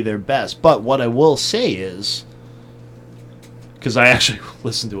 might be their best. But what I will say is, because I actually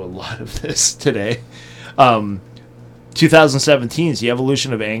listened to a lot of this today. 2017's The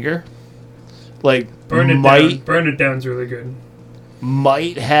Evolution of Anger. Like, Burn It might Down. Burn It Down's really good.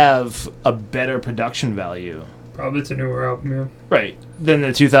 might have a better production value, Probably it's a newer album, yeah. right, than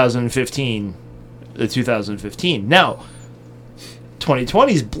the 2015. Now,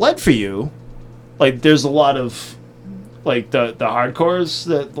 2020's Bled For You. Like, there's a lot of like the hardcores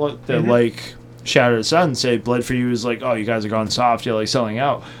that like Shattered Sun say Bled For You is like, oh, you guys are gone soft, you're like selling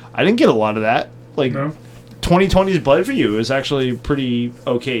out. I didn't get a lot of that. Like, No? 2020's Bled For You is actually pretty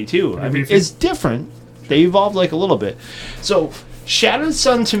okay too. I mean, beefy. it's different. They evolved like a little bit. So, Shattered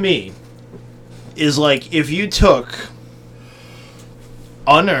Sun to me is like if you took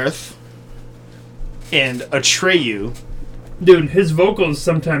Unearth and Atreyu. Dude, his vocals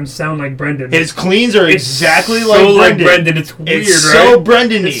sometimes sound like Brendan. His cleans are It's exactly so like Brendan. It's weird, It's right? so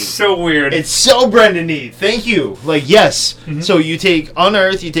Brendan-y. It's so weird. It's so Brendan-y. Thank you. Like, yes. Mm-hmm. So you take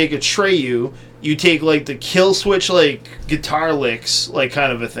Unearth, you take Atreyu, you take, like, the kill switch, like, guitar licks, like,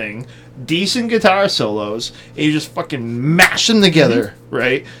 kind of a thing, decent guitar solos, and you just fucking mash them together,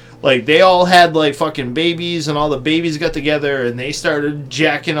 right? Like, they all had, like, fucking babies, and all the babies got together, and they started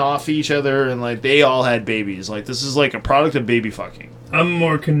jacking off each other, and, like, they all had babies. Like, this is, like, a product of baby fucking. I'm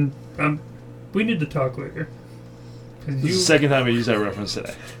more we need to talk later. 'Cause This is the second time I used that reference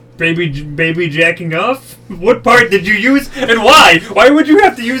today. baby jacking off? What part did you use, and why? Why would you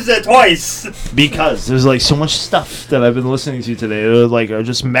have to use that twice? Because there's like so much stuff that I've been listening to today. They're, like, are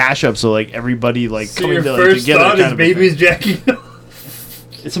just mashups of like everybody like So coming your to, like, first together. thought kind is of a thing. babies jacking off?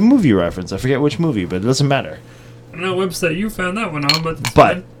 It's a movie reference. I forget which movie, but it doesn't matter. I don't know what website you found that one on, but it's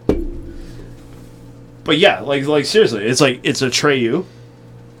But fine. but yeah, like seriously, it's like it's Atreyu,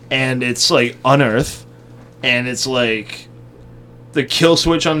 and it's like Unearth, and it's like the kill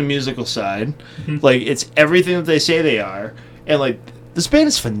switch on the musical side. Like, it's everything that they say they are, and like this band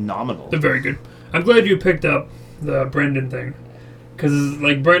is phenomenal. They're very good. I'm glad you picked up the Brendan thing. Because,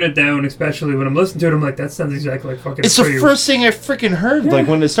 like, Burn It Down, especially when I'm listening to it, I'm like, that sounds exactly like fucking It's the Atreyu. first thing I freaking heard. Like,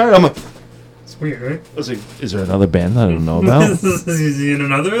 when it started, I'm like, It's weird, right? I was like, is there another band that I don't know about? Is he in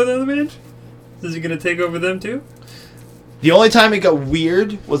another band? Is he going to take over them, too? The only time it got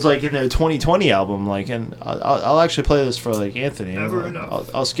weird was like in their 2020 album, like, and I'll actually play this for like Anthony. Never Enough.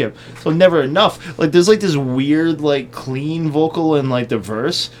 I'll skip. So Never Enough. Like, there's like this weird like clean vocal in like the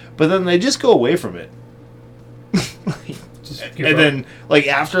verse, but then they just go away from it. Just give And up. then like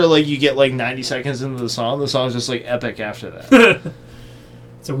after like you get like 90 seconds into the song's just like epic after that.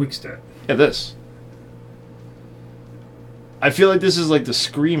 It's a weak start. Yeah, this. I feel like this is like the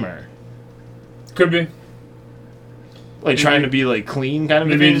screamer, Could be. like trying to be like clean kind of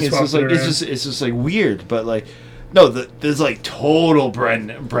a Maybe thing. just It's just swap like it around. it's just like weird, but like no, there's like total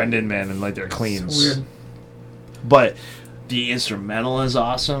Brendan man and like their cleans. It's weird. But the instrumental is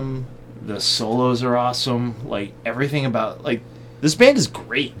awesome. The solos are awesome. Like everything about like this band is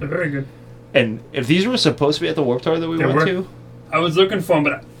great. They're very good. And if these were supposed to be at the Warped Tour that we They went were. to, I was looking for them,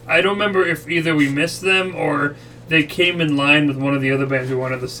 but I don't remember if either we missed them or they came in line with one of the other bands we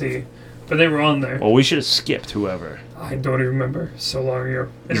wanted to see. But they were on there. well, we should have skipped whoever. I don't even remember. So long ago.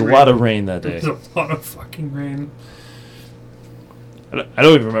 There's a lot of rain that day. There's a lot of fucking rain. I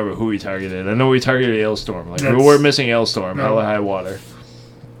don't even remember who we targeted. I know we targeted Ailstorm. Like, we That's- were missing Ailstorm. No. Hella High Water.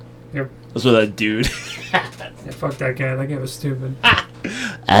 Yep. That's what that dude. Yeah, fuck that guy. That guy was stupid.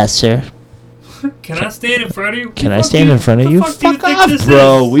 Sir. Can I stand in front of you? Can I Fuck stand in front of The you? fuck do you Fuck think off, this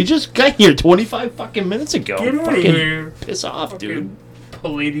bro. is? We just got here 25 fucking minutes ago. Get out of Fucking here. piss off, dude. Fucking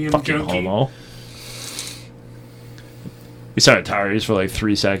Palladium Fucking junkie. homo. We started Tyrese for like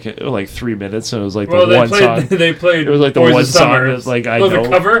 3 seconds, like 3 minutes, and it was like Well, the they one played. song. They played. It was like the Boys one of Summer. song that's like I Oh, know. the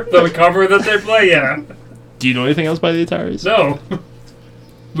cover that they play. Yeah. Do you know anything else by the Tyrese? No.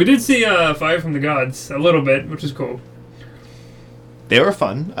 We did see Fire from the Gods a little bit, which is cool. They were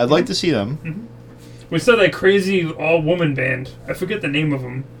fun. I'd like to see them. We saw that crazy all-woman band. I forget the name of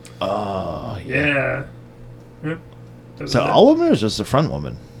them. Oh, Yeah. Yep. That was So it. all women or just the front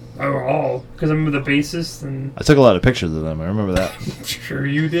woman? Oh, all. Because I remember the bassist, and I took a lot of pictures of them. I remember that. sure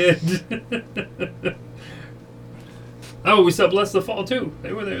you did. Oh, we saw Bless the Fall, too.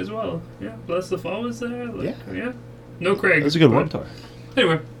 They were there as well. Yeah, Bless the Fall was there. Like, yeah. No Craig. That was a good but- Warped Tour.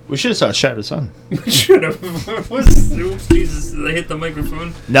 Anyway. We should have saw Shattered Sun. Should have. Oops, Jesus, I hit the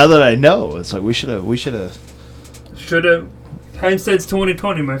microphone. Now that I know, it's like we should have. Should have. Hindsight's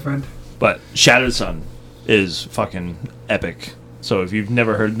 2020, my friend. But Shattered Sun is fucking epic. So if you've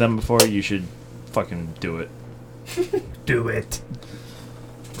never heard them before, you should fucking do it. Do it.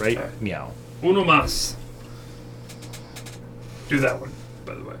 Right? Alright. Meow. Uno mas. Do that one,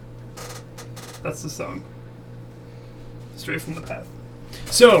 by the way. That's the song. Stray from the Path.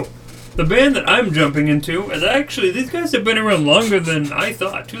 So, the band that I'm jumping into is actually, these guys have been around longer than I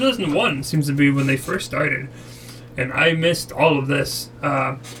thought. 2001 seems to be when they first started. And I missed all of this.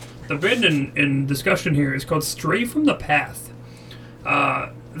 The band in discussion here is called Stray from the Path.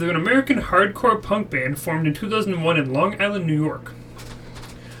 They're an American hardcore punk band formed in 2001 in Long Island, New York.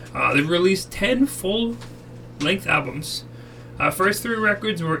 They've released 10 full-length albums. First 3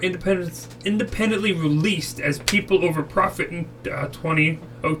 records were independently released as People Over Profit in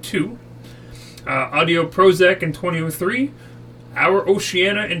 2002, Audio Prozac in 2003, Our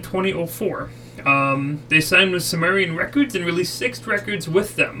Oceana in 2004. They signed with Sumerian Records and released 6 records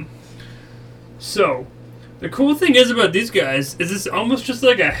with them. So, the cool thing is about these guys is it's almost just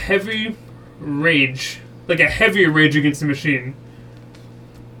like a heavy Rage, like a heavier Rage Against the Machine.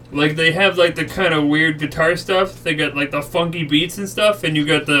 Like, they have, like, the kind of weird guitar stuff. They got, like, the funky beats and stuff. And you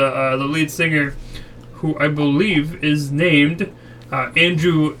got the lead singer, who I believe is named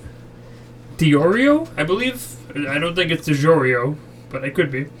Andrew Diorio, I believe. I don't think it's DiGiorio, but it could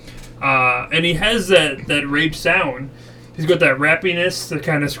be. And he has that Rage sound. He's got that rappiness, the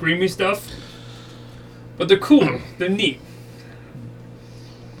kind of screamy stuff. But they're cool. They're neat.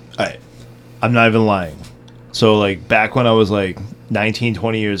 I'm not even lying. So, like, back when I was, like, 19,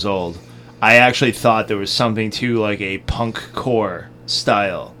 20 years old, I actually thought there was something to, like, a punk core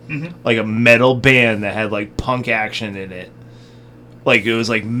style. Mm-hmm. Like a metal band that had, like, punk action in it. Like, it was,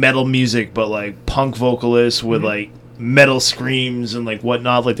 like, metal music, but, like, punk vocalists with, like, metal screams and, like,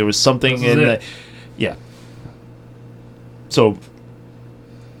 whatnot. Like, there was something in the... Yeah. So,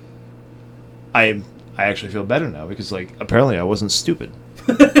 I actually feel better now because, like, apparently I wasn't stupid.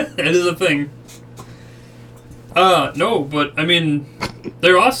 That is a thing. No, but, I mean,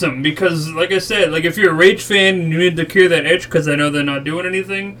 they're awesome because, like I said, like, if you're a Rage fan, you need to cure that itch because I know they're not doing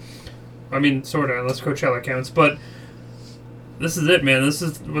anything. I mean, sort of, unless Coachella counts, but this is it, man. This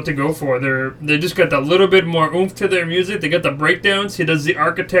is what to go for. They just got that little bit more oomph to their music. They got the breakdowns. He does the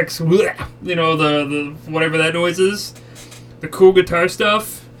Architects, you know, the whatever that noise is. The cool guitar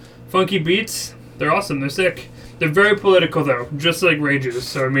stuff. Funky beats. They're awesome. They're sick. They're very political, though, just like Rage is.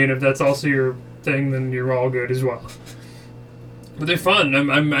 So, I mean, if that's also your thing, then you're all good as well. But they're fun.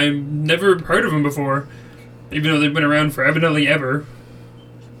 I've never heard of them before, even though they've been around for evidently ever.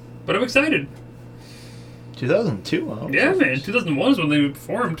 But I'm excited. 2002, huh? Yeah, man. 2001 is when they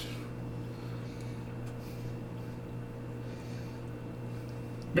formed.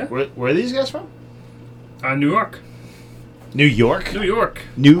 Yeah. Where are these guys from? New York. New York? New York.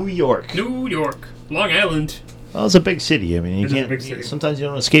 New York. New York. Long Island. Well, it's a big city. I mean, you It is a can't. big city. Sometimes you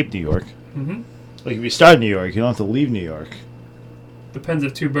don't escape New York. Mm-hmm. Like if you start in New York, you don't have to leave New York. Depends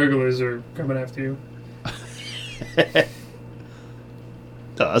if 2 burglars are coming after you.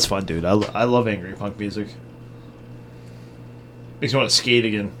 Oh, that's fun, dude. I love angry punk music. Makes me want to skate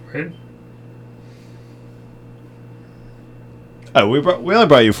again. Right? Oh, we only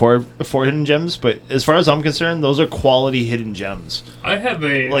brought you four hidden gems, but as far as I'm concerned, those are quality hidden gems. I have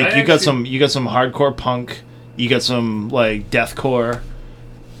a Like you got some hardcore punk, you got some like deathcore,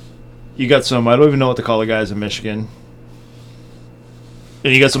 you got some I don't even know what to call the guys in Michigan,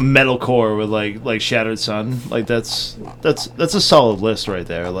 and you got some metalcore with like Shattered Sun. Like that's a solid list right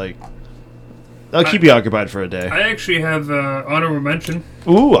there. Like that'll keep you occupied for a day. I actually have honorable mention.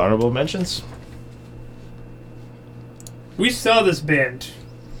 Ooh, honorable mentions. We saw this band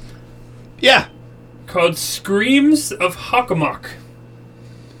Yeah. called Screams of Hockomock.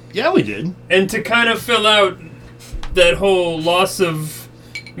 Yeah, we did. And to kind of fill out that whole loss of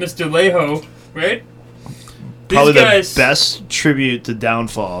Mr. Leho, right? Probably These guys, the best tribute to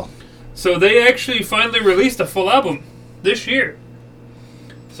Downfall. So they actually finally released a full album this year.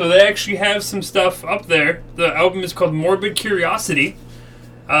 So they actually have some stuff up there. The album is called Morbid Curiosity.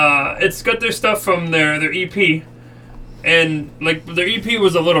 It's got their stuff from their EP. And, like, their EP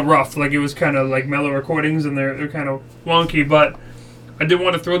was a little rough. Like, it was kind of, like, mellow recordings, and they're kind of wonky. But I did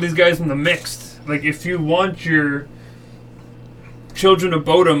want to throw these guys in the mix. Like, if you want your Children of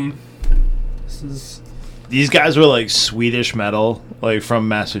Bodom, this is... These guys were, like, Swedish metal, like, from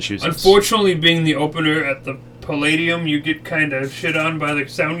Massachusetts. Unfortunately, being the opener at the Palladium, you get kind of shit on by the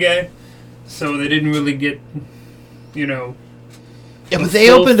sound guy. So they didn't really get, you know... Yeah, but they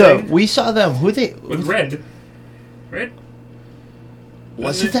opened up. We saw them. Who they... With Red. Right?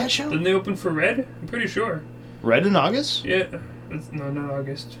 Was it that show? Didn't they open for Red? I'm pretty sure. Red in August? Yeah. No, not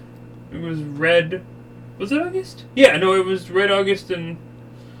August. It was Red... Was it August? Yeah, no, it was Red August and...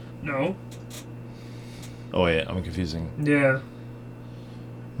 No. Oh, wait, I'm confusing. Yeah.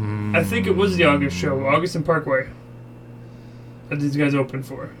 I think it was the August show. August and Parkway. That these guys opened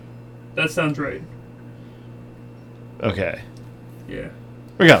for. That sounds right. Okay. Yeah.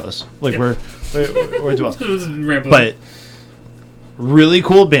 Regardless, like Yeah. we're doing. This is rambling. But really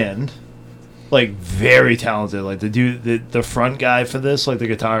cool band, like very talented. Like the dude, the front guy for this, like the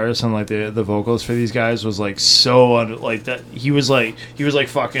guitarist and like the vocals for these guys was like so like that. He was like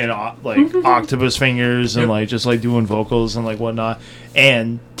fucking like octopus fingers and Yep. like just like doing vocals and like whatnot,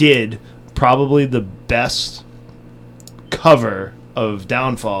 and did probably the best cover of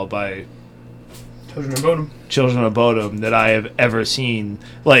Downfall by Children of Bodom. Children of Bodom that I have ever seen.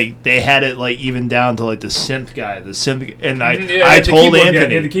 Like they had it like even down to like the synth guy, and I told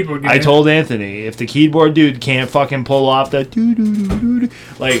Anthony, the keyboard guy. I told Anthony, if the keyboard dude can't fucking pull off that doo,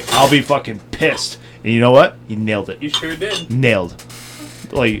 like I'll be fucking pissed. And you know what? He nailed it. You sure did. Nailed.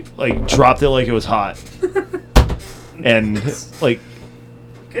 Like dropped it like it was hot. And like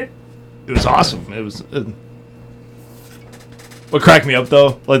Okay. it was awesome. It was. What cracked me up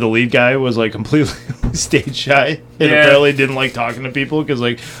though, like the lead guy was like completely stage shy and Yeah. apparently didn't like talking to people because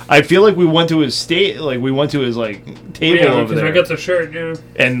like I feel like we went to his table Yeah, over because I there got the shirt, yeah.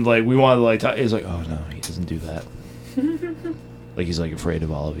 and like we wanted to like talk. He's like, oh no, he doesn't do that. Like he's like afraid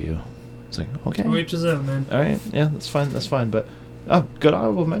of all of you. It's like okay, Which is that, man? all right, yeah, that's fine. But oh, good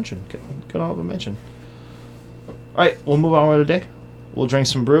honorable mention. Good honorable mention. All right, we'll move on with the day. We'll drink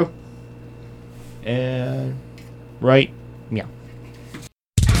some brew and right, meow.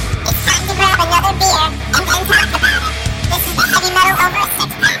 It's time to grab another beer and then talk about it. This is the Heavy Metal Over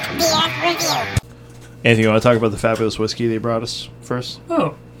 6-Pack Beer Review. Anthony, you want to talk about the fabulous whiskey they brought us first?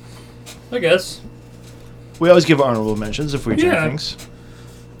 Oh. I guess. We always give honorable mentions if we drink Yeah. things.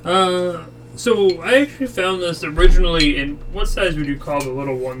 So I actually found this originally in, what size would you call the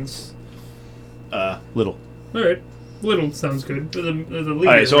little ones? Little. Alright. Little sounds good. There's a liter, All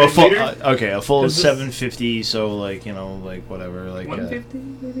right, so right, a full, liter? a full Is this- 750. So like like whatever, like 150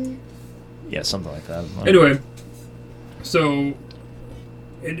 maybe? yeah, something like that. Anyway, so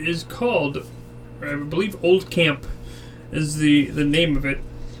it is called, I believe, Old Camp is the name of it,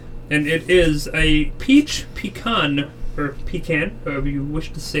 and it is a peach pecan or pecan, however you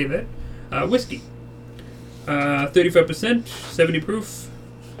wish to say that, whiskey. 35%, 70 proof.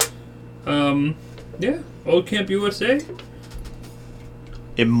 Yeah, Old Camp USA.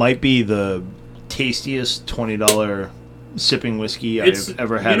 it might be the tastiest $20 sipping whiskey It's I've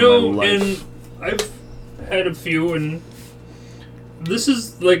ever had you know, in my life. and I've had a few, and this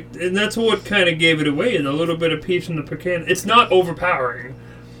is like, and that's what kind of gave it away. Is a little bit of peach in the pecan. It's not overpowering,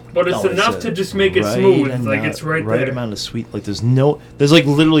 but it's No, enough a to just make it right smooth. Like amount- it's right right there, amount of sweet. Like there's like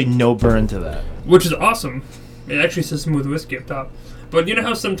literally no burn to that. which is awesome. It actually says smooth whiskey up top. But you know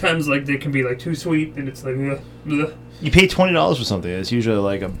how sometimes like they can be like too sweet, and it's like ugh. You pay $20 for something. It's usually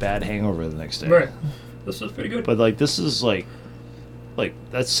like a bad hangover the next day. Right. This was pretty good. But like this is like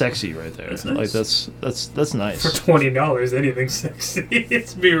that's sexy right there. That's Like nice. that's nice. For $20, anything's sexy.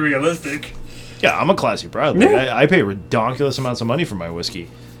 It's be realistic. Yeah, I'm a classy bride. Like, Yeah. I pay ridiculous amounts of money for my whiskey,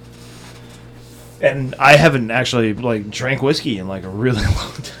 and I haven't actually like drank whiskey in like a really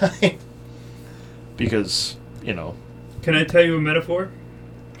long time because Can I tell you a metaphor?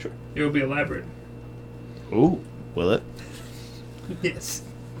 Sure. It will be elaborate. Ooh, will it? Yes.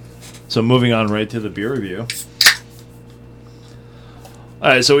 So moving on right to the beer review. All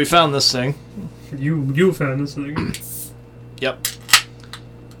right, so we found this thing. You found this thing. Yep.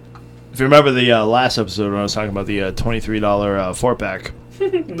 If you remember the last episode when I was talking about the $23 4-pack,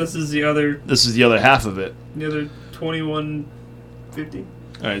 This is the other this is the other half of it. $21.50.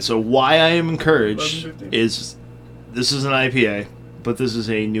 All right, so why I am encouraged $11.50. is this is an IPA, but this is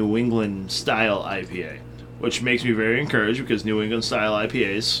a New England style IPA, which makes me very encouraged because New England style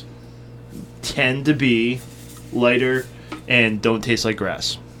IPAs tend to be lighter and don't taste like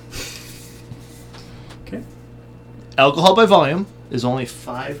grass. Okay. Alcohol by volume is only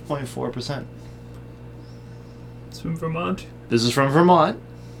 5.4%. It's from Vermont. This is from Vermont,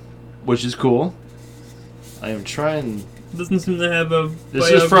 which is cool. I am trying Doesn't seem to have a This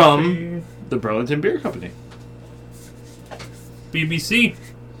is from biography. the Burlington Beer Company. BBC.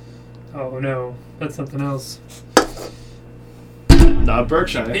 Oh no, that's something else. Not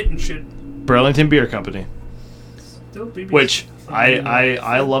Berkshire. Hitting shit. Burlington Beer Company. Still BBC. Which I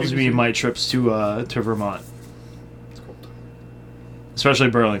Still love to be BBC. my trips to Vermont, It's cold. especially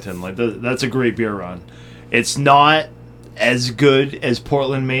Burlington. Like that's a great beer run. It's not as good as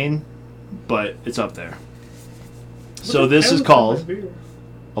Portland, Maine, but it's up there. So What the this hell is that called beer?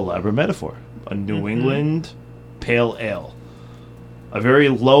 Elaborate Metaphor, a New Mhm. England Pale Ale, a very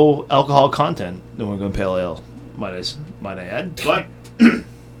low alcohol content New England Pale Ale. Might I add? But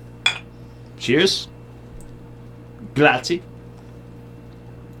cheers. Grazie.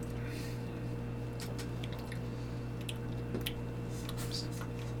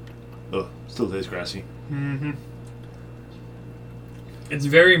 Still tastes grassy. Mm-hmm. It's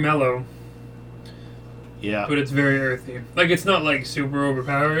very mellow, Yeah. but it's very earthy. Like, it's not, like, super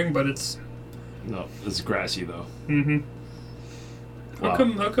overpowering, but it's... No, it's grassy though. Mm-hmm. Wow.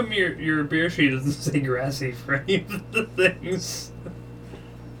 How come your beer sheet doesn't say grassy for any of the things?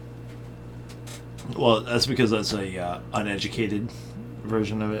 Well, that's because that's a uneducated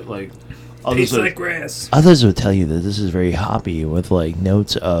version of it. Like Tastes would, like grass. others would tell you that this is very hoppy with like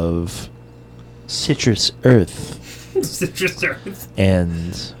notes of citrus earth Citrus earth.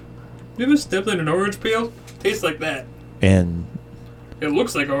 and You ever stepped in an orange peel? Tastes like that. and It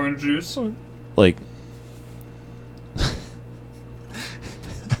looks like orange juice. like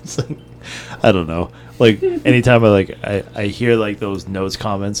it's like, I don't know. Like anytime I hear like those notes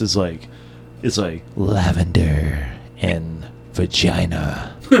comments, it's like lavender and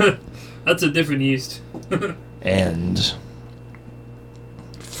vagina That's a different yeast. and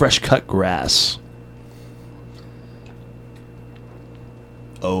fresh cut grass.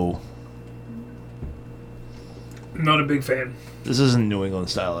 Oh, Not a big fan. this isn't New England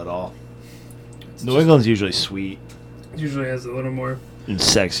style at all. New England's usually sweet It usually has a little more and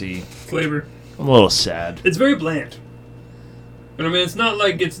sexy. flavor. I'm a little sad. It's very bland. But I mean, it's not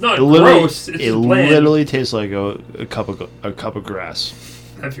like it's not It literally, gross. It's it just bland. literally tastes like a cup of grass.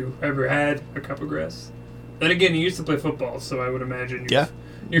 Have you ever had a cup of grass? Then again, you used to play football, so I would imagine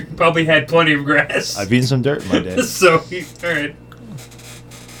you probably had plenty of grass. I've eaten some dirt in my day. So, all right.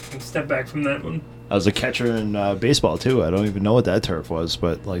 Step back from that one. I was a catcher in baseball too. I don't even know what that turf was,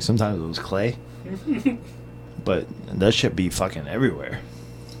 but like sometimes it was clay. But that shit be fucking everywhere.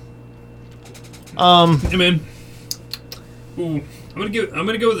 Hey man. Ooh, I'm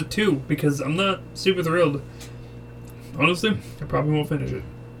gonna go with a 2 because I'm not super thrilled. Honestly, I probably won't finish it.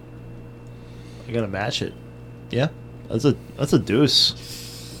 I gotta match it. Yeah, that's a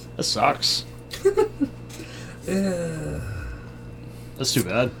deuce. That sucks. That's too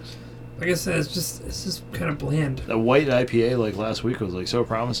bad. Like I said, it's just kind of bland. That white IPA like last week was like so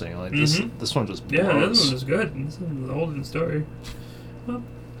promising. Like this one just Yeah, blows. this one is good. This is the Holden story. Well,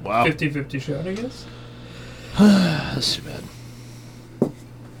 Wow, 50-50 shot, I guess. that's too bad.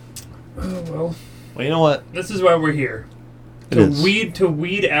 Oh well. Well, you know what? This is why we're here. It To is.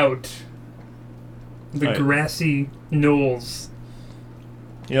 weed out the Right. grassy knolls.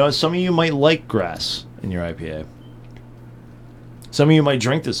 You know, some of you might like grass in your IPA. Some of you might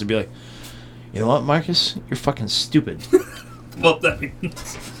drink this and be like, you know what, Marcus? You're fucking stupid. Well, that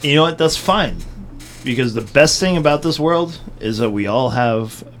means You know what? That's fine. Because the best thing about this world is that we all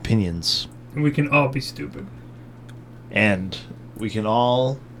have opinions. we can all be stupid. And we can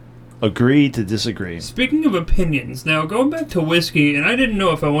all agree to disagree. Speaking of opinions, now going back to whiskey, and I didn't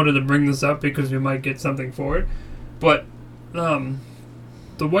know if I wanted to bring this up because we might get something for it, but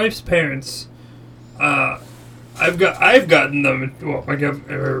the wife's parents, I've gotten them. Well, I got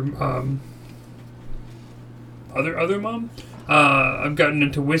her other mom. I've gotten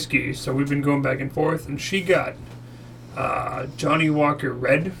into whiskey, so we've been going back and forth, and she got Johnny Walker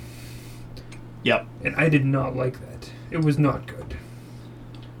Red, Yep. and I did not like that. It was not good.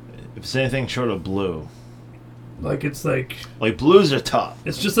 If it's anything short of blue. Like it's like Like, blues are tough.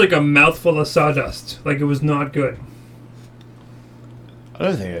 it's just like a mouthful of sawdust. Like it was not good. I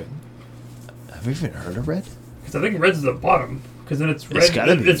don't think have you even heard of red? Because I think red's the bottom. Because then it's red. It's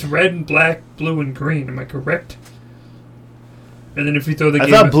gotta be. It's red and black, blue and green. Am I correct? And then if you throw the I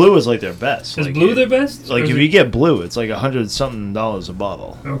game, thought blue was like their best. is Like, blue their best? Like Or is if it- you get blue, it's like $100-something a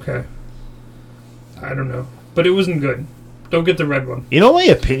bottle. Okay. I don't know, but it wasn't good. Don't get the red one. You know what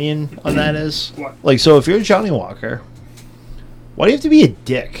my opinion on that is? What? Like, so if you're Johnny Walker, why do you have to be a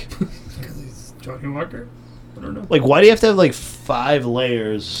dick? Because he's Johnny Walker. I don't know. Like, why do you have to have like 5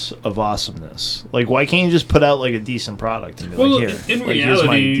 layers of awesomeness? Like, why can't you just put out like a decent product and be Well, like, here, in like, here's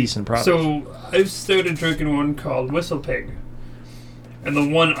my reality, decent product? so I've started drinking one called Whistle Pig, and the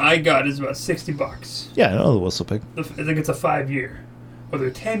one I got is about $60. Yeah, I know the Whistle Pig. I think it's a 5-year. Or the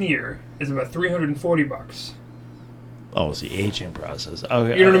 10-year is about $340. Oh, it's the aging process.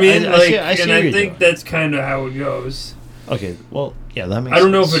 Okay, You know what I mean? I see and what I you're think doing. that's kind of how it goes. Okay, well, yeah, that makes I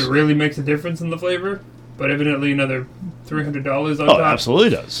don't know sense. if it really makes a difference in the flavor, but evidently another $300 on Oh, top. absolutely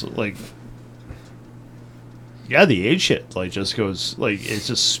does. Like, yeah, the age shit like just goes like it's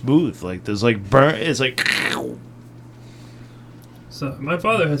just smooth. Like there's like burn. It's like So my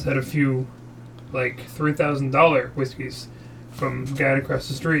father has had a few, like $3,000 whiskeys from a guy across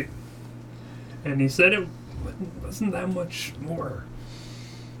the street, and he said it wasn't that much more.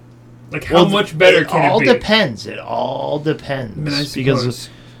 Like how much better can it be? all depends. It all depends. I mean, I because suppose.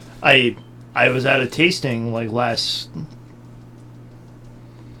 I was at a tasting like last.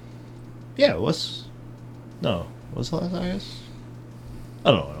 Yeah, it was. No, was it last August?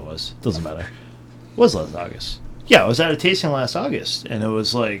 I don't know when it was. Doesn't matter. It was last August. Yeah, I was at a tasting last August, and it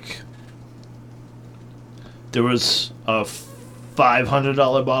was like there was a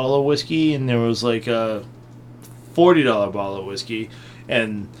 $500 bottle of whiskey, and there was like a $40 bottle of whiskey,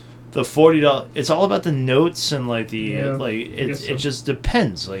 and the $40. It's all about the notes and like the it just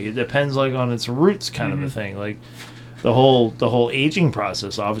depends. Like it depends like on its roots, kind of a thing. Like the whole aging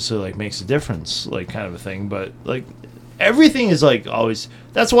process obviously like makes a difference, like kind of a thing. But like everything is like always.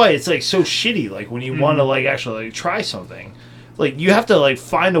 That's why it's like so shitty. Like when you want to like actually like try something. Like you have to like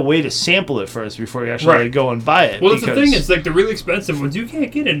find a way to sample it first before you actually like, go and buy it. Well, that's the thing. It's like the really expensive ones. You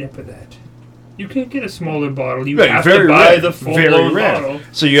can't get a nip of that. You can't get a smaller bottle. You have to buy the full-blown bottle.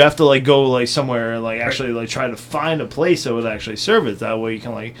 So you have to like go like somewhere and like actually like try to find a place that would actually serve it. That way you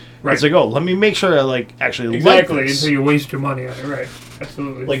can like it's like, oh, let me make sure I like actually like this. Until you waste your money on it. Right.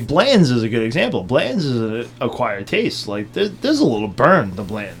 Absolutely. Like Bland's is a good example. Bland's is an acquired taste. Like there's a little burn to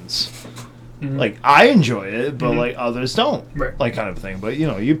Bland's. Mm-hmm. Like I enjoy it, but like others don't. Right. Like kind of thing. But you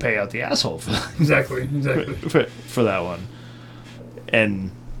know, you pay out the asshole for that. Exactly. for that one. And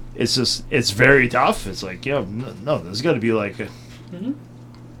it's just, it's very tough. It's like, no, there's got to be like a... Mm-hmm.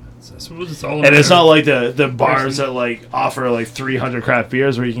 I suppose it's all and it's not like the bars that like offer like 300 craft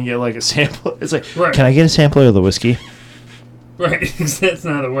beers where you can get like a sample. It's like, can I get a sampler of the whiskey? Right, that's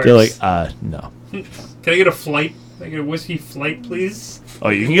not how it works. They're like, no. Can I get a flight? Can I get a whiskey flight, please? Oh,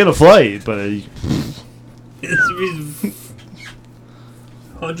 you can get a flight, but... It's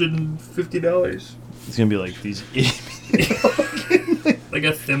 $150. It's going to be like these... Like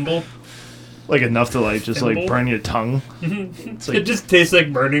a thimble? Like enough to like just like burn your tongue. It's like, it just tastes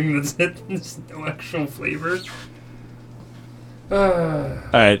like burning. That's it. There's no actual flavor.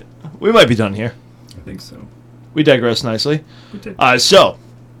 Alright, we might be done here. I think so. We digress nicely. So,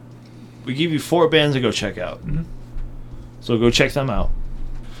 we give you 4 bands to go check out. Mm-hmm. So go check them out.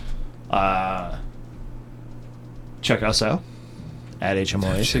 Check us out at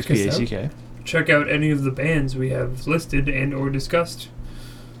HMOA 6PACK. Check out any of the bands we have listed and or discussed.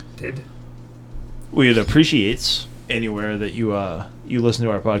 We'd appreciate anywhere that you listen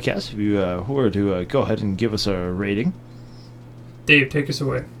to our podcast if you were to go ahead and give us a rating. Dave, take us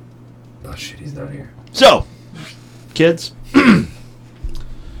away. Oh shit, he's not here. So, kids,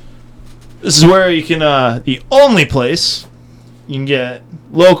 this is where you can the only place you can get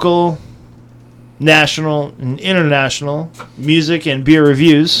local, national, and international music and beer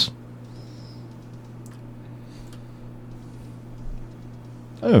reviews.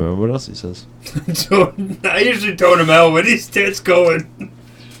 I don't remember what else he says. I usually tone him out when he starts going.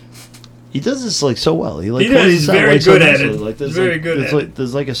 He does this like so well. He does. He's very good at it. Like, he's very good at it.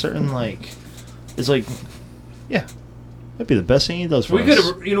 There's like a certain like, it's like, yeah, that'd be the best thing he does for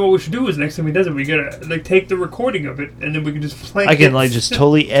us. You know what we should do is next time he does it, we gotta like take the recording of it and then we can just play. I can like just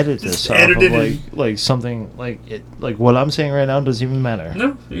totally edit this off of like something like it, like what I'm saying right now doesn't even matter.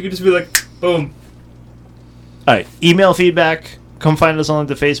 No, you can just be like, boom. All right, email feedback. Come find us on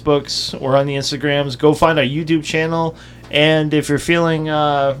the Facebooks or on the Instagrams. Go find our YouTube channel. And if you're feeling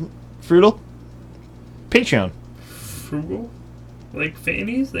frugal, Patreon. Frugal? Like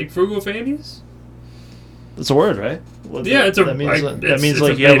fannies? Like frugal fannies? That's a word, right? Yeah, that means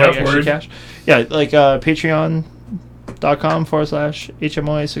like you have like extra cash. Yeah, like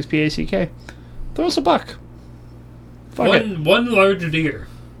patreon.com/HMOA6PACK. Throw us a buck. One large deer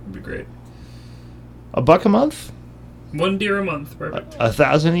would be great. $1 a month? 1 deer a month, perfect.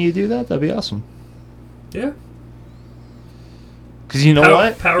 1,000 of you do that? That'd be awesome. Yeah. Because you know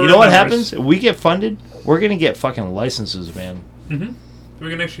what? You know what happens? If we get funded, we're gonna get fucking licenses, man. Mm-hmm. We're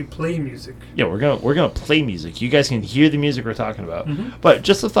gonna actually play music. Yeah, we're gonna play music. You guys can hear the music we're talking about. Mm-hmm. But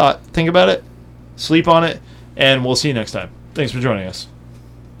just a thought. Think about it. Sleep on it, and we'll see you next time. Thanks for joining us.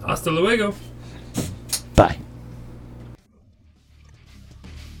 Hasta luego. Bye.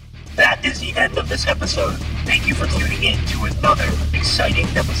 That is the end of this episode. Thank you for tuning in to another exciting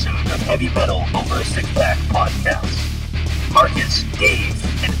episode of Heavy Metal Over a Six-Pack podcast. Marcus, Dave,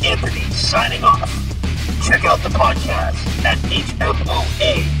 and Anthony signing off. Check out the podcast at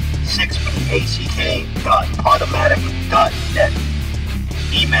hmoa6pack.podomatic.net.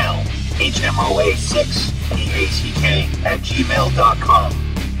 Email hmoa6pack@gmail.com.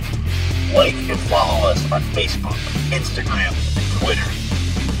 Like and follow us on Facebook, Instagram, and Twitter.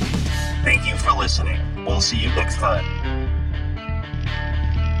 Thank you for listening. We'll see you next time.